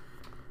bit.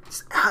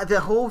 The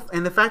whole...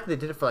 And the fact that they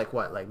did it for, like,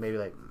 what? Like, maybe,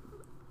 like,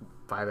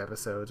 5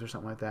 episodes or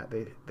something like that.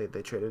 They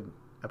traded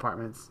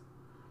apartments.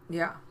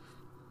 Yeah.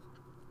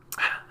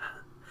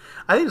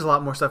 I think there's a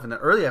lot more stuff in the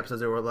early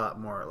episodes that were a lot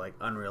more like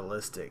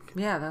unrealistic.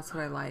 Yeah, that's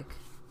what I like.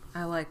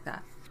 I like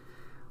that.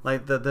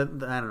 Like the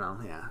I don't know.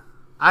 Yeah,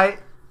 I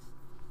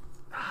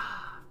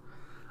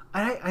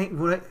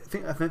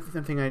think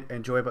the thing I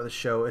enjoy about the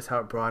show is how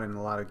it brought in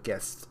a lot of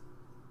guest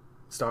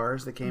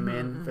stars that came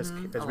in as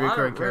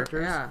recurring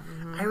characters. Yeah.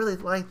 I really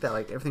like that.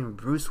 Like everything from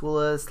Bruce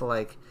Willis to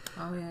like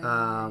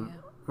Robin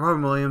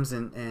Williams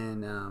and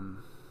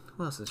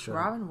who else is the show?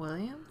 Robin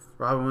Williams.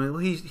 Robin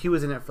Williams. He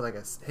was in it for like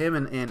him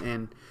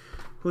and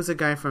who's the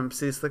guy from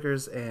City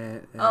Slickers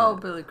and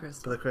Billy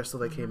Crystal. Billy Crystal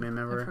that came in.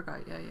 Remember? I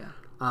forgot. Yeah.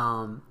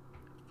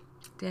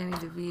 Danny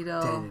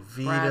DeVito.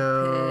 Brad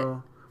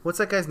Pitt. What's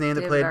that guy's name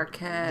that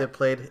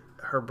played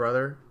her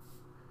brother?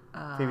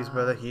 Phoebe's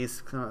brother.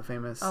 He's somewhat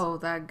famous. Oh,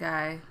 that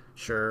guy.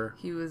 Sure.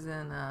 He was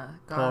in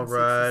Paul Gone in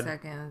Rudd. 60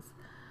 Seconds.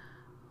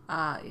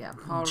 Yeah,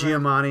 Paul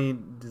Giamatti.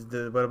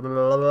 Blah, blah,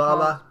 blah, blah,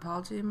 blah.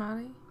 Paul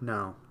Giamatti?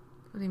 No.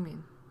 What do you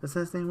mean? What's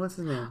his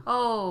name?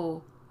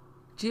 Oh,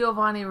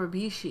 Giovanni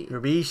Ribisi.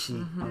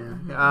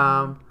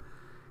 Yeah.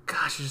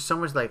 Gosh, there's so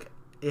much like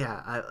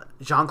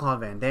Jean-Claude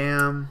Van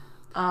Damme.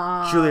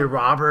 Julia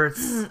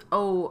Roberts.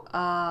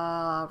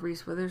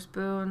 Reese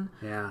Witherspoon.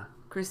 Yeah.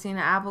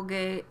 Christina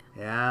Applegate.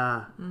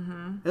 Yeah.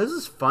 It was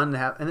just fun to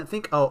have, and I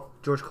think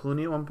George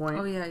Clooney at one point.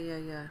 Oh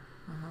yeah.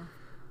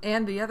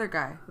 And the other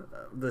guy,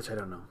 which I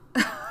don't know.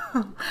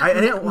 I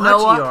didn't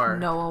watch ER.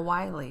 Noah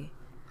Wiley.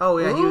 Oh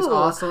yeah, he was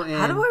also in.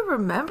 How do I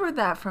remember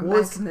that from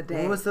back in the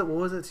day? What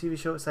was the TV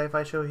show,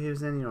 sci-fi show he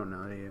was in? You don't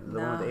know, do you? The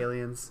one with the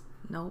aliens.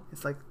 Nope.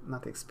 It's like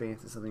not The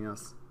Expanse. It's something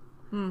else.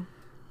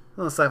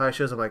 Those sci-fi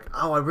shows. I'm like,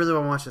 oh, I really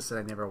want to watch this, and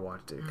I never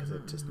watched it because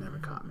it just never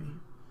caught me.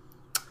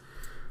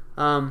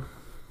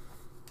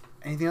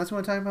 Anything else you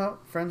want to talk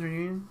about? Friends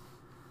reunion?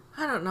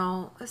 I don't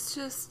know. It's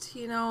just,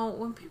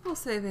 when people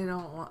say they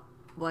don't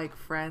like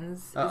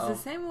Friends, it's the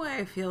same way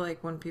I feel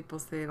like when people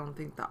say they don't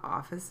think The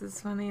Office is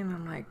funny, and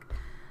I'm like,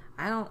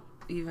 I don't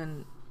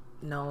even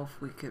know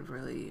if we could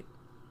really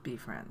be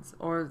friends.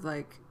 Or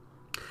like...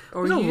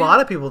 There's a lot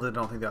of people that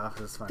don't think The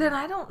Office is funny. Then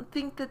I don't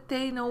think that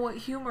they know what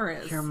humor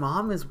is. Your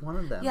mom is one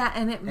of them. Yeah,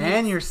 and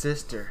and your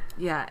sister.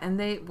 Yeah, and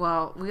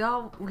we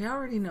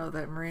already know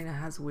that Marina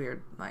has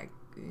weird, like,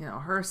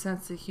 her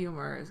sense of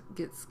humor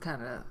gets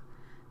kind of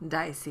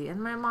dicey.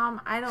 And my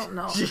mom, I don't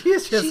know. She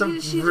just gets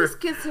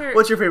her...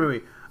 What's your favorite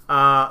movie?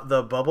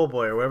 The Bubble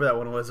Boy or whatever that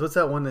one was. What's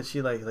that one that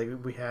she like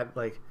we had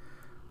like...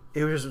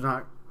 It was just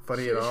not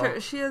funny at all.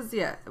 She is,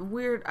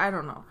 weird. I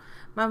don't know.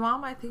 My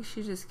mom, I think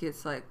she just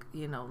gets like,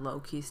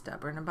 low-key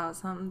stubborn about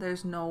something.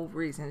 There's no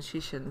reason she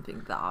shouldn't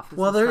think The Office is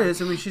funny.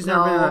 is. I mean, she's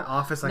never been in an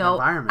office-like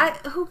environment.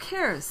 Who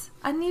cares?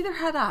 Neither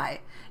had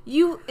I.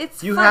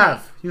 It's you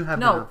funny. You have.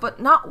 No, but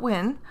not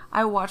when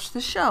I watched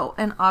the show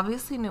and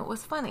obviously knew it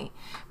was funny.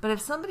 But if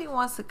somebody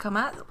wants to come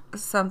at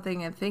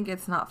something and think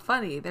it's not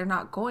funny, they're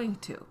not going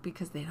to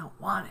because they don't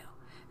want to.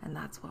 And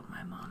that's what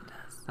my mom does.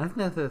 I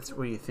think that's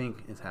what you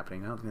think is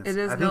happening. I don't think it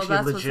is. That's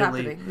what's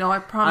happening. No, I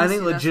promise. I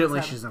think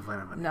legitimately she's not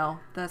playing it. No,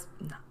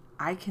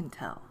 I can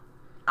tell.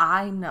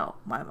 I know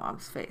my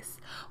mom's face.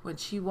 When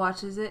she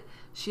watches it,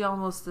 she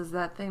almost does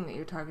that thing that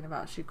you're talking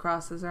about. She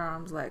crosses her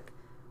arms like,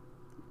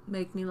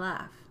 make me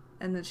laugh.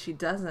 And then she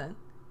doesn't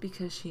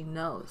because she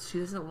knows. She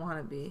doesn't want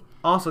to be.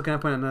 Also, can I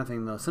point out another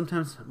thing, though?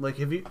 Sometimes, like,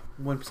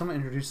 when someone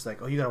introduces,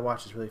 like, oh, you got to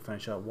watch this really funny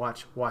show.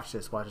 Watch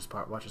this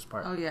part.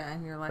 Oh, yeah,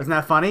 and you're like... Isn't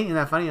that funny? Isn't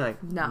that funny? You're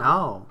like,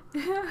 no.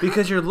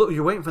 Because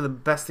you're waiting for the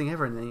best thing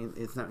ever, and then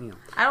it's not, you know.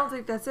 I don't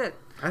think that's it.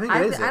 I think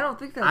it is it. I don't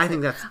think that's I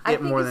think that's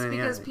it more than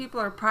anything. I think it's because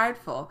people are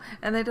prideful,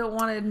 and they don't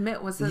want to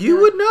admit what's...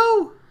 You would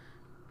know.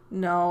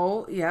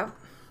 No, yep.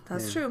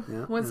 That's true.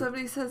 Yeah, When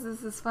somebody says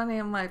this is funny,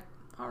 I'm like,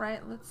 all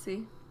right, let's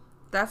see.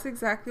 That's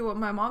exactly what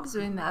my mom's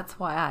doing. That's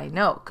why I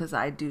know, because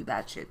I do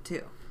that shit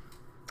too.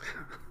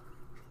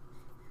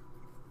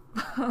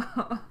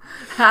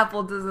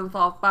 Apple doesn't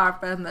fall far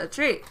from the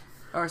tree,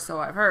 or so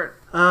I've heard.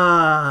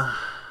 All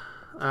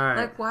right.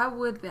 Like, why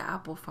would the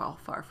apple fall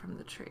far from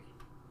the tree?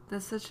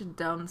 That's such a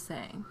dumb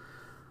saying.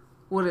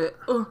 Would it?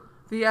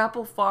 The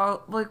apple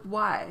fall? Like,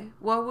 why?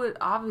 What would?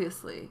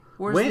 Obviously,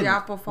 where's the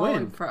apple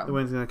falling from? The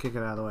wind's gonna kick it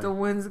out of the way. The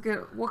wind's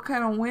gonna. What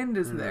kind of wind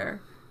is there?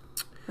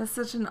 That's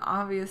such an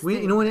obvious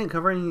thing. You know, we didn't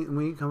cover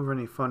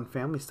any fun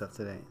family stuff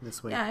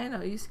this week. Yeah, I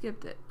know. You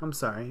skipped it. I'm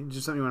sorry.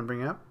 Just something you want to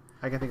bring up?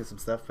 I can think of some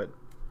stuff, but...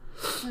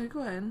 No, go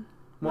ahead.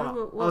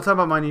 Well, I'll talk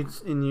about mine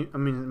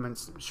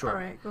mine's short. All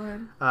right, go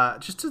ahead.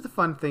 Just the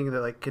fun thing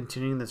that, like,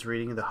 continuing this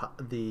reading of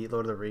the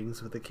Lord of the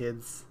Rings with the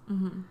kids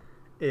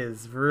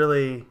is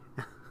really...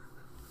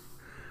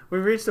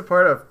 We've reached the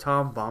part of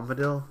Tom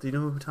Bombadil. Do you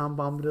know who Tom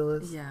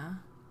Bombadil is? Yeah.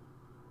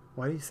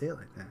 Why do you say it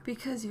like that?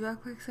 Because you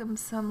act like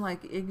some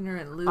like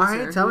ignorant loser. All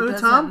right, tell me who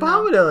Tom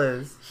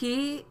Bombadil is.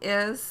 He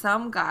is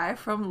some guy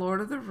from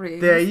Lord of the Rings.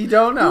 There, you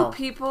don't know. Who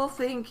people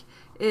think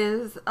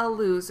is a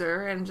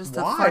loser and just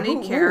a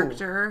funny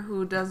character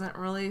who doesn't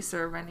really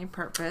serve any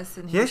purpose.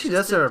 And he actually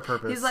does serve a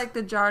purpose. He's like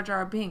the Jar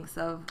Jar Binks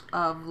of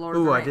Lord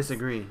of the Rings. I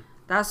disagree.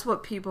 That's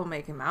what people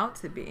make him out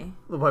to be.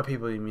 By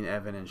people, you mean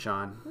Evan and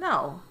Sean?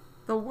 No,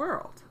 the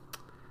world.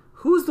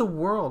 Who's the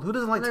world? Who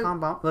doesn't like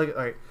Tom Bombadil? Like,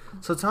 all right,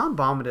 so Tom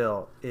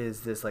Bombadil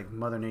is this like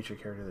Mother Nature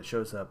character that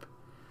shows up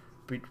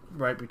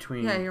right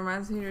between. Yeah, he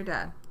reminds me of your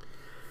dad.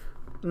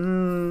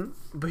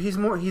 But he's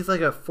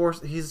like a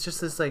force. He's just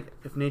this like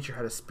if nature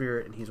had a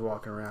spirit and he's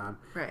walking around.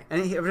 Right.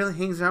 And he evidently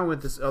hangs out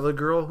with this other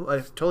girl who I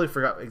totally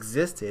forgot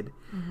existed.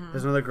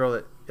 There's another girl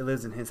that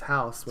lives in his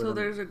house. So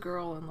there's a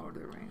girl in Lord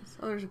of the Rings.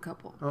 Oh, there's a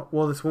couple. Oh,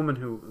 well, this woman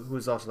who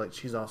is also like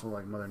she's also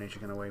like Mother Nature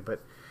kind of way,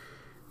 but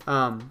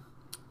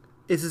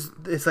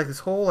it's like this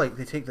whole like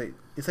they take like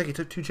it's like he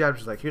took two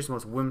chapters like here's the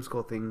most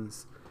whimsical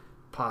things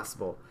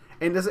possible,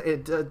 and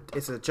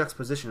it's a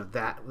juxtaposition of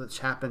that which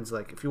happens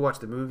like if you watch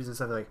the movies and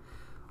stuff like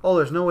oh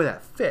there's no way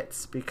that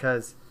fits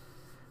because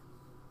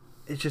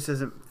it just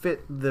doesn't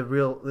fit the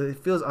real.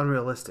 It feels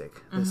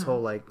unrealistic. This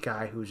whole like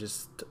guy who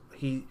just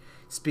he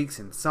speaks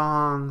in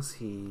songs.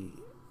 He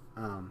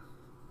I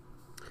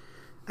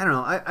don't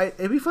know.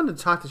 It'd be fun to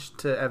talk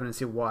to Evan and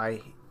see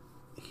why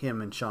him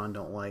and Sean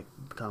don't like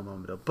Tom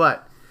Bombadil,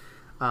 but.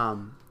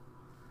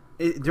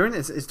 During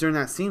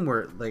that scene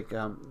where like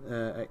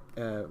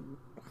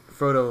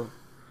Frodo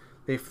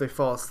they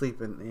fall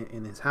asleep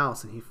in his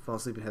house and he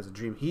falls asleep and has a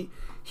dream.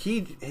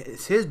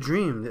 His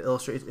dream that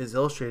is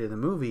illustrated in the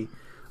movie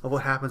of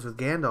what happens with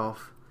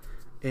Gandalf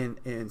in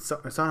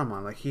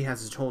Saruman. Like he has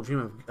his whole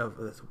dream of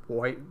this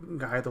white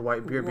guy with the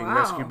white beard being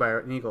rescued by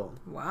an eagle.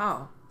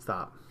 Wow.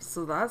 Stop.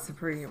 So that's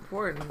pretty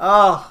important.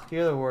 Oh,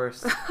 you're the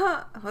worst.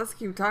 Let's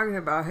keep talking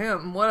about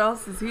him. What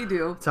else does he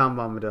do? Tom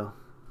Bombadil.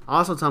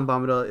 Also, Tom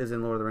Bombadil is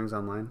in Lord of the Rings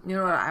Online. You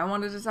know what I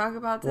wanted to talk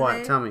about today?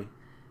 What? Tell me.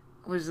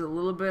 Which is a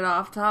little bit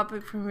off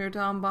topic from your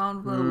Tom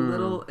Bombadil, a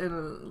little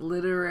in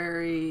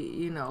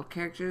literary,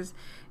 characters,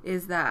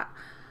 is that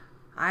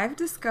I've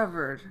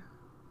discovered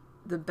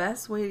the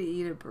best way to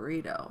eat a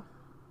burrito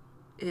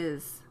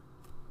is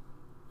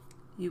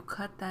you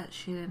cut that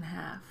shit in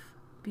half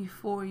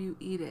before you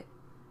eat it.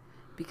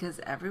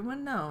 Because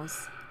everyone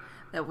knows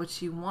that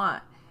what you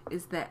want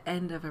is the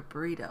end of a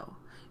burrito.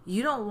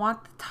 You don't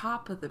want the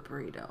top of the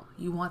burrito.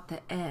 You want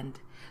the end.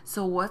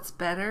 So what's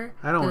better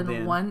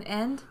than one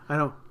end? I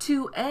don't.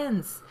 Two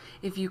ends.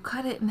 If you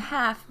cut it in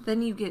half,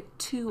 then you get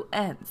two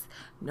ends.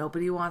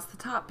 Nobody wants the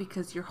top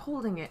because you're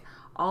holding it.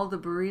 All the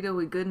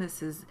burrito-y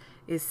goodness is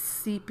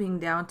seeping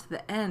down to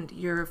the end.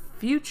 Your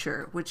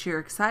future, which you're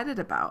excited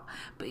about.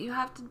 But you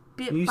have to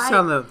bite. You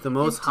sound the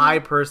most high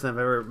person I've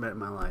ever met in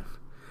my life.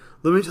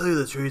 Let me tell you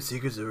the trade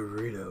secrets of a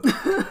burrito.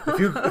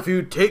 if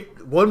you take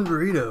one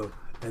burrito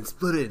and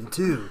split it in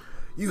two,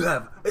 you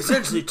have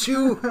essentially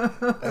two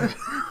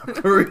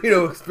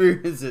burrito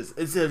experiences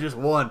instead of just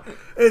one.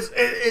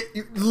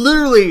 You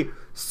literally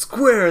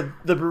squared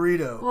the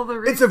burrito. Well,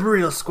 it's a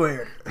burrito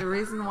squared. The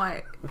reason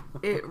why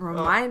it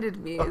reminded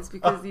me is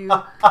because you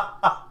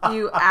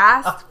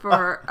asked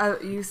for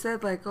you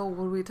said like, oh,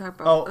 what do we talk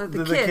about? Oh,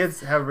 the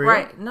kids have burrito?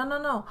 Right.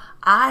 No.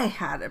 I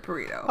had a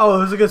burrito. Oh, it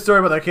was a good story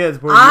about their kids.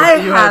 You had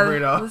a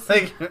burrito.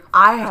 Listen,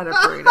 I had a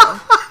burrito.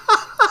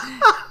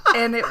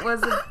 And it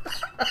was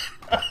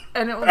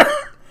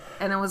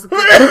a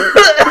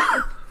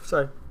good.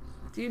 Sorry.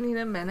 Do you need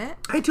a minute?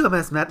 I do. I'm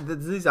asking Matt.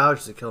 These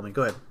allergies are killing me.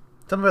 Go ahead.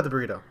 Tell me about the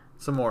burrito.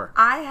 Some more.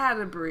 I had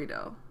a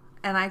burrito,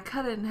 and I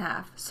cut it in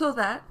half so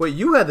that... Wait,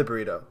 you had the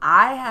burrito.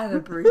 I had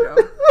a burrito,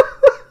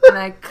 and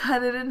I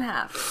cut it in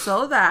half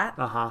so that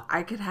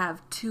I could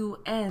have two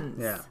ends.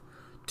 Yeah.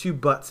 Two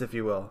butts, if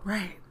you will.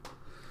 Right.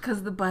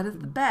 Because the butt is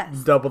the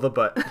best. Double the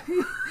butt.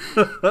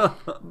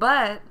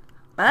 But...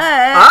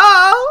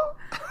 Oh!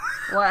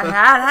 What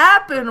had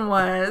happened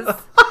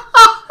was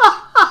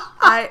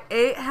I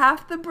ate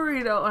half the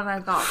burrito and I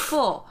got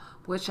full,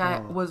 which I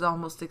was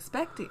almost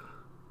expecting.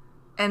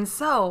 And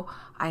so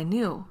I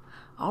knew,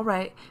 all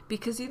right,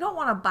 because you don't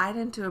want to bite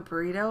into a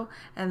burrito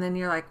and then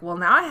you're like, well,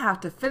 now I have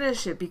to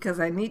finish it because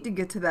I need to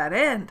get to that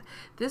end.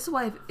 This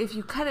way, if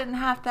you cut it in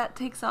half, that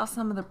takes off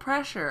some of the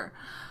pressure.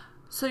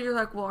 So you're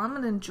like, well, I'm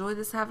going to enjoy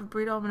this half a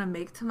burrito. I'm going to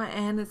make to my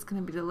end. It's going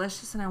to be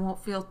delicious and I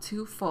won't feel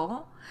too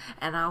full.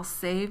 And I'll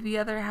save the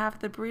other half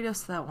of the burrito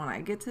so that when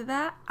I get to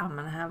that, I'm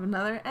going to have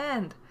another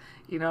end.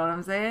 You know what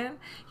I'm saying?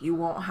 You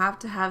won't have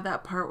to have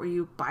that part where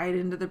you bite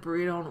into the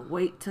burrito and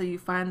wait till you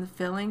find the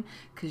filling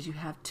because you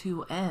have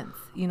two ends.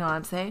 You know what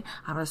I'm saying?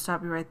 I'm going to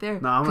stop you right there.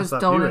 No, I'm going to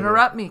stop you don't right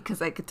interrupt me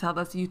because I could tell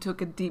that you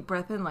took a deep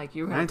breath in like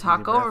you were going to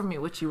talk over me,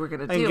 which you were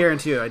going to do. I can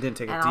guarantee you I didn't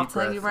take a And deep I'll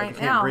tell breath. you right I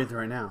can't now, breathe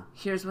right now.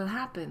 Here's what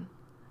happened.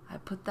 I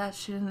put that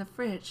shit in the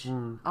fridge,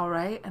 all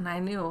right? And I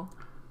knew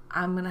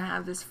I'm going to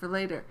have this for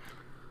later.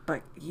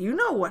 But you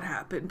know what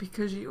happened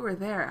because you were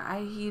there. I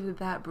heated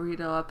that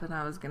burrito up and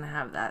I was going to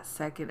have that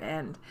second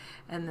end.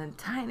 And then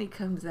Tiny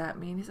comes at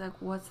me and he's like,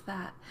 what's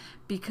that?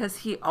 Because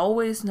he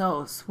always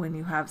knows when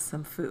you have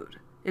some food.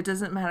 It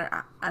doesn't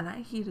matter. And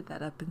I heated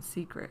that up in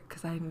secret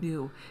because I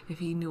knew if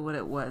he knew what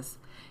it was.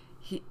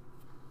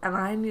 And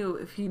I knew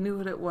if he knew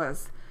what it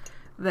was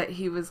that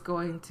he was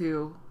going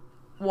to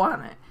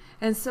want it.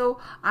 And so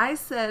I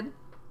said,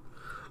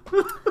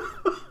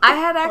 I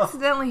had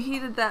accidentally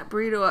heated that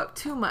burrito up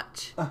too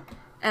much.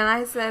 And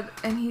I said,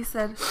 and he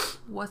said,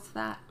 what's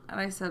that?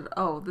 And I said,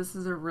 oh, this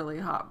is a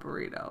really hot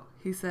burrito.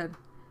 He said,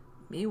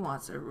 me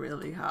wants a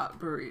really hot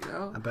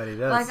burrito. I bet he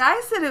does. Like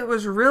I said, it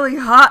was really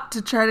hot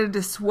to try to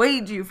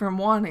dissuade you from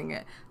wanting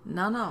it.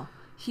 No.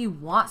 He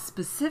wants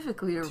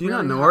specifically a really hot burrito. Do you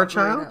not know our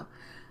child?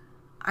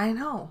 I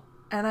know.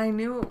 And I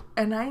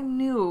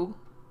knew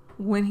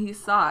when he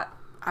saw it,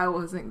 I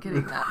wasn't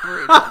getting that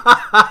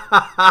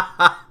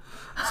burrito.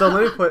 So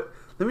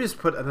let me just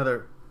put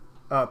another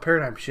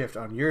paradigm shift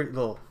on your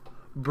little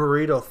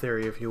burrito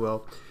theory, if you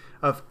will,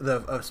 of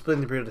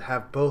splitting the burrito to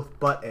have both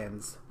butt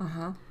ends.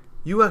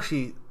 You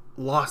actually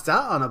lost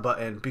out on a butt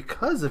end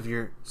because of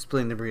your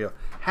splitting the burrito.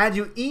 Had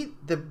you eat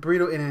the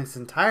burrito in its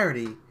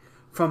entirety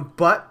from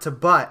butt to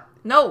butt.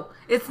 No,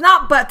 it's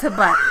not butt to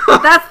butt.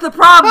 That's the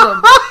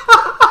problem.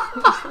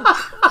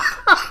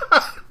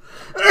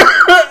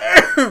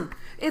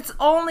 It's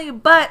only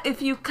butt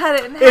if you cut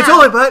it in half. It's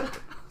only butt.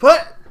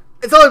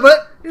 It's only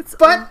butt.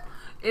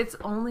 It's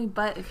only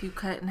butt if you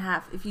cut it in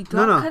half. If you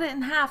don't cut it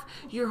in half,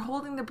 you're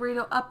holding the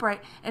burrito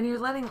upright and you're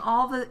letting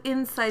all the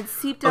inside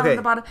seep down to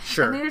the bottom.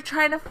 Sure. And then you're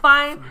trying to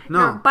find.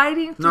 You're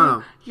biting through.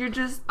 No. You're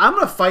just. I'm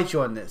gonna fight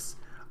you on this.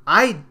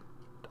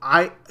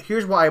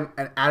 Here's why I'm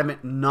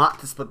adamant not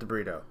to split the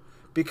burrito,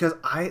 because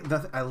I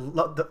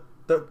love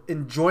the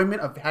enjoyment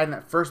of having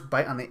that first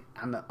bite on the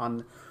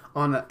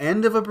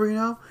end of a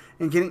burrito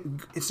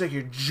and it's like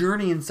your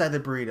journey inside the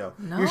burrito.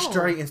 No. You're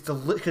starting. It's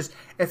delicious because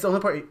it's the only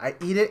part I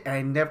eat it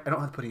and I don't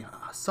have to put any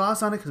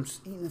sauce on it because I'm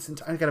just eating this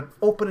entire. I gotta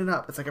open it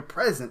up. It's like a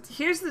present.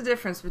 Here's the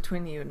difference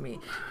between you and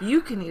me.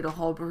 You can eat a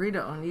whole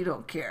burrito and you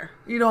don't care.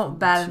 You don't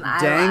bat an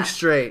eyelash. Dang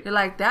straight. You're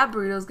like, that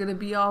burrito's gonna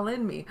be all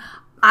in me.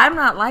 I'm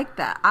not like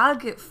that. I'll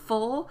get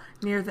full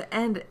near the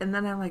end, and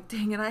then I'm like,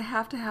 dang it, I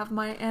have to have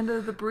my end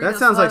of the burrito. That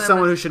sounds like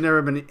someone who should never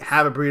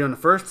have a burrito in the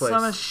first place. So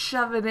I'm going to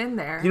shove it in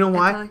there. You know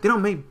why? They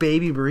don't make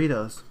baby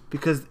burritos.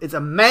 Because it's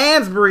a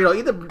man's burrito.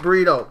 Eat the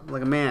burrito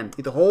like a man.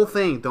 Eat the whole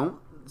thing. Don't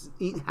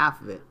eat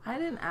half of it. I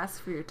didn't ask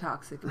for your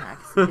toxic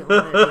masculinity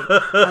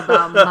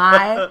about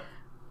my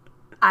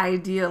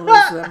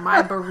idealism,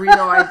 my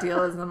burrito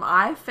idealism.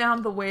 I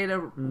found the way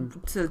to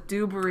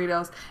do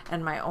burritos,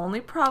 and my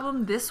only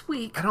problem this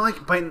week I don't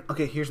like biting.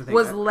 Okay, here's the thing.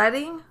 Was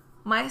letting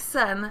my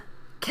son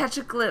catch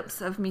a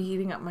glimpse of me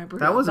heating up my burrito.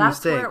 That was a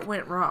mistake. That's where it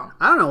went wrong.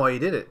 I don't know why you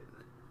did it.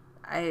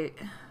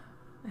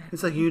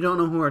 It's like you don't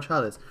know who our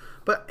child is.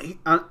 But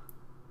I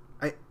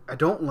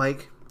don't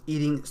like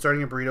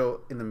starting a burrito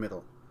in the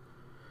middle.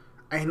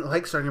 I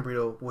like starting a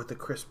burrito with the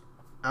crisp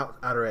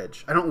outer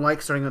edge. I don't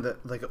like starting with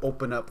an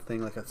open up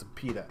thing like that's a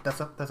pita.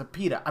 That's a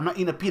pita. I'm not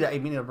eating a pita.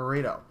 I'm eating a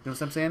burrito. You know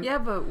what I'm saying? Yeah,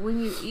 but when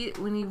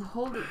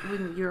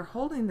you're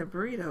holding the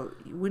burrito,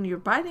 when you're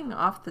biting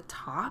off the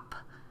top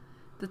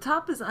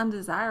is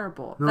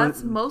undesirable.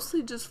 That's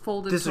mostly just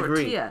folded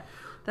tortilla.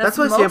 That's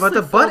what I say about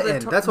mostly the butt folded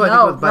end. That's what I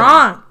no, think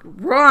about the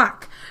butt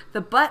wrong.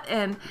 The butt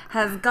end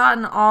has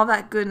gotten all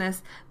that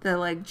goodness. The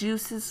like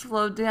juices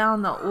flow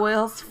down, the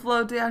oils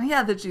flow down.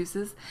 Yeah, the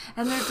juices,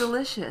 and they're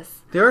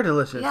delicious. They are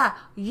delicious. Yeah,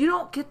 you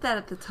don't get that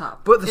at the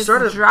top. But at the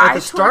start of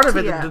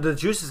it, tortilla. the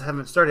juices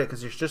haven't started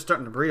because you're just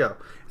starting the burrito.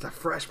 It's a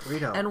fresh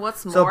burrito. And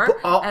what's So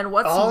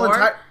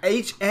more,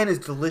 each end is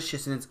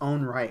delicious in its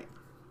own right.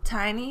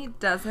 Tiny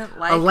doesn't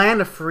like A land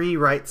of free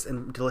rights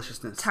and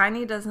deliciousness.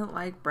 Tiny doesn't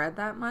like bread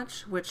that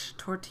much, which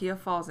tortilla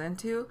falls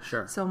into.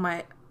 Sure. So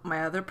my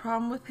other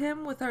problem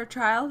with our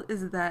child,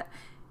 is that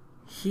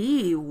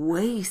he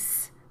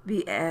wastes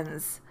the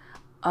ends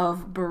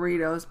of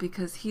burritos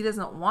because he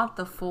doesn't want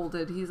the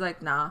folded. He's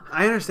like, nah.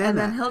 I understand and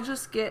that. And then he'll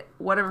just get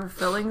whatever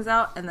fillings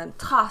out and then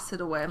toss it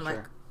away. I'm Sure.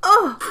 like,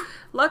 oh.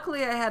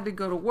 Luckily, I had to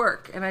go to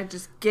work, and I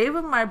just gave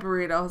him my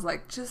burrito. I was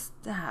like, just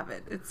have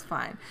it. It's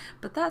fine.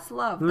 But that's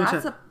love.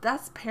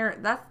 That's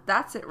parent.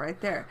 That's it right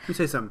there. Let me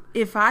say something.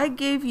 If I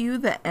gave you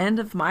the end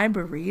of my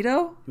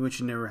burrito, Which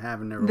you never have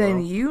and never then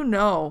will. you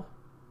know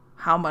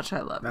how much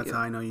I love That's you.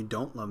 how I know you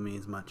don't love me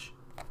as much.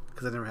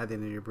 Because I never had the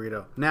end of your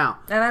burrito. Now.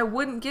 And I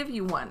wouldn't give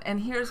you one. And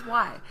here's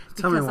why.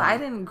 Tell me Because why. I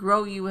didn't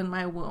grow you in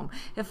my womb.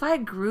 If I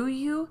grew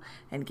you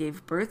and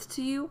gave birth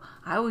to you,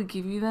 I would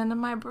give you the end of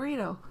my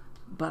burrito.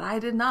 But I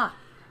did not.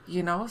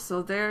 You know?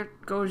 So there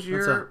goes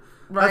your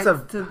right to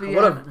the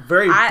What a end.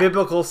 very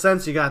biblical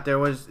sense you got there.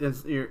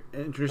 You're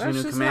introducing a That's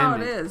new just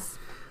commandment. how it is.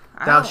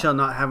 Thou shalt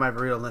not have my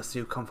burrito unless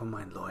you come from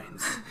my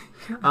loins.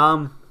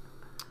 I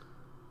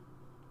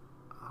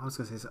was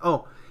going to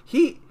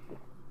say,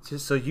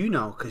 just so you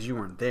know, because you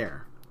weren't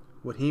there,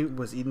 when he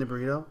was eating the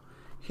burrito,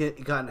 he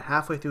had gotten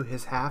halfway through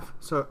his half,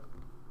 so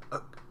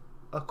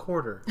a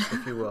quarter,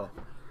 if you will.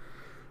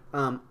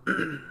 And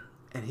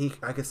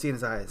I could see in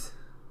his eyes,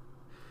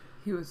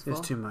 He was full. it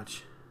was too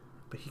much.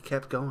 But he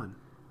kept going.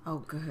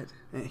 Oh, good.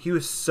 And he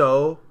was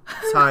so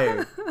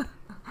tired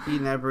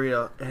eating that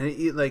burrito.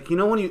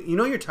 And when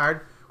you're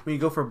tired when you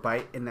go for a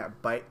bite and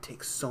that bite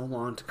takes so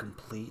long to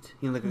complete.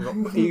 You know,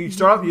 like you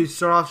start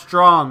off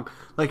strong,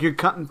 like you're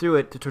cutting through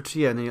it to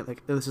tortilla, and then you're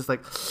like, it's just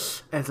like,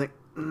 and it's like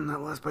that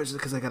last bite just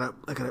because I gotta,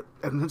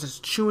 I'm not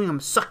just chewing, I'm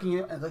sucking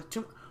it, and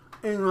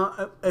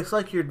it's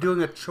like you're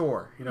doing a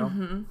chore, you know.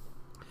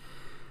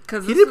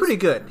 Mm-hmm. He did pretty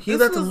good. He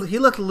left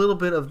a little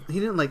bit of. He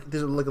didn't like.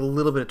 There's like a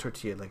little bit of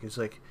tortilla. Like it's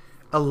like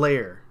a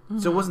layer. Mm-hmm.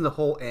 So it wasn't the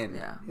whole end.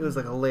 Yeah. It was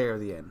like a layer of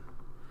the end.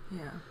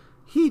 Yeah.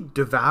 He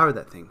devoured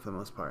that thing for the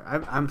most part.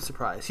 I'm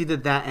surprised. He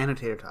did that and a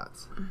tater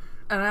tots.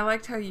 And I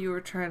liked how you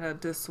were trying to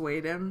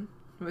dissuade him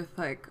with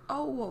like,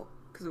 oh well,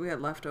 because we had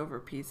leftover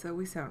pizza.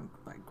 We sound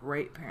like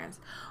great parents.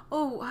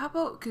 Oh, how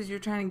about because you're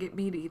trying to get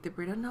me to eat the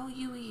burrito? No,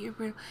 you eat your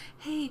burrito.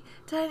 Hey,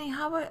 Tiny,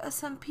 how about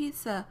some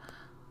pizza?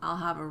 I'll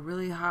have a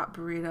really hot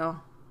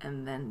burrito.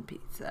 And then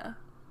pizza.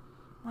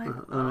 Like,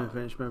 Let me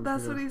finish my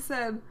that's burrito. what he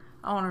said.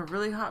 I want a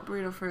really hot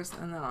burrito first,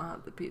 and then I'll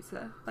have the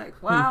pizza.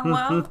 Like, wow,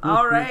 well,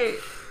 all right.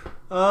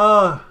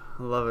 Oh,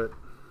 I love it.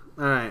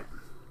 All right.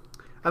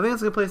 I think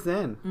that's a good place to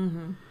end.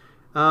 Mm-hmm.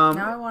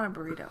 Now I want a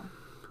burrito.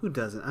 Who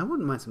doesn't? I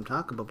wouldn't mind some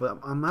Taco Bell, but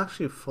I'm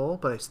actually full,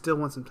 but I still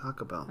want some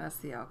Taco Bell. That's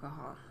the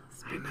alcohol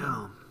speaking.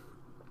 I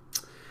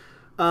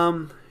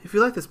know. If you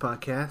like this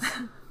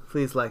podcast,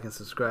 please like and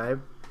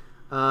subscribe.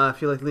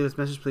 If you'd like to leave us a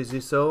message, please do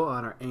so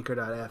on our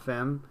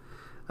anchor.fm.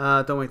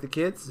 Don't wake the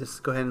kids.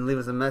 Just go ahead and leave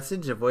us a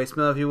message, a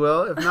voicemail if you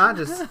will. If not,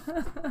 just,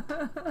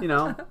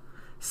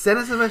 send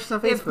us a message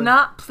on Facebook. If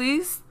not,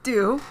 please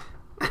do.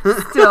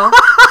 Still.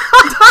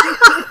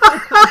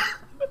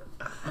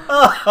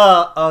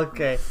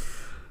 Okay.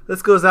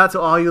 This goes out to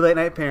all you late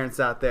night parents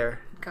out there.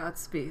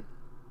 Godspeed.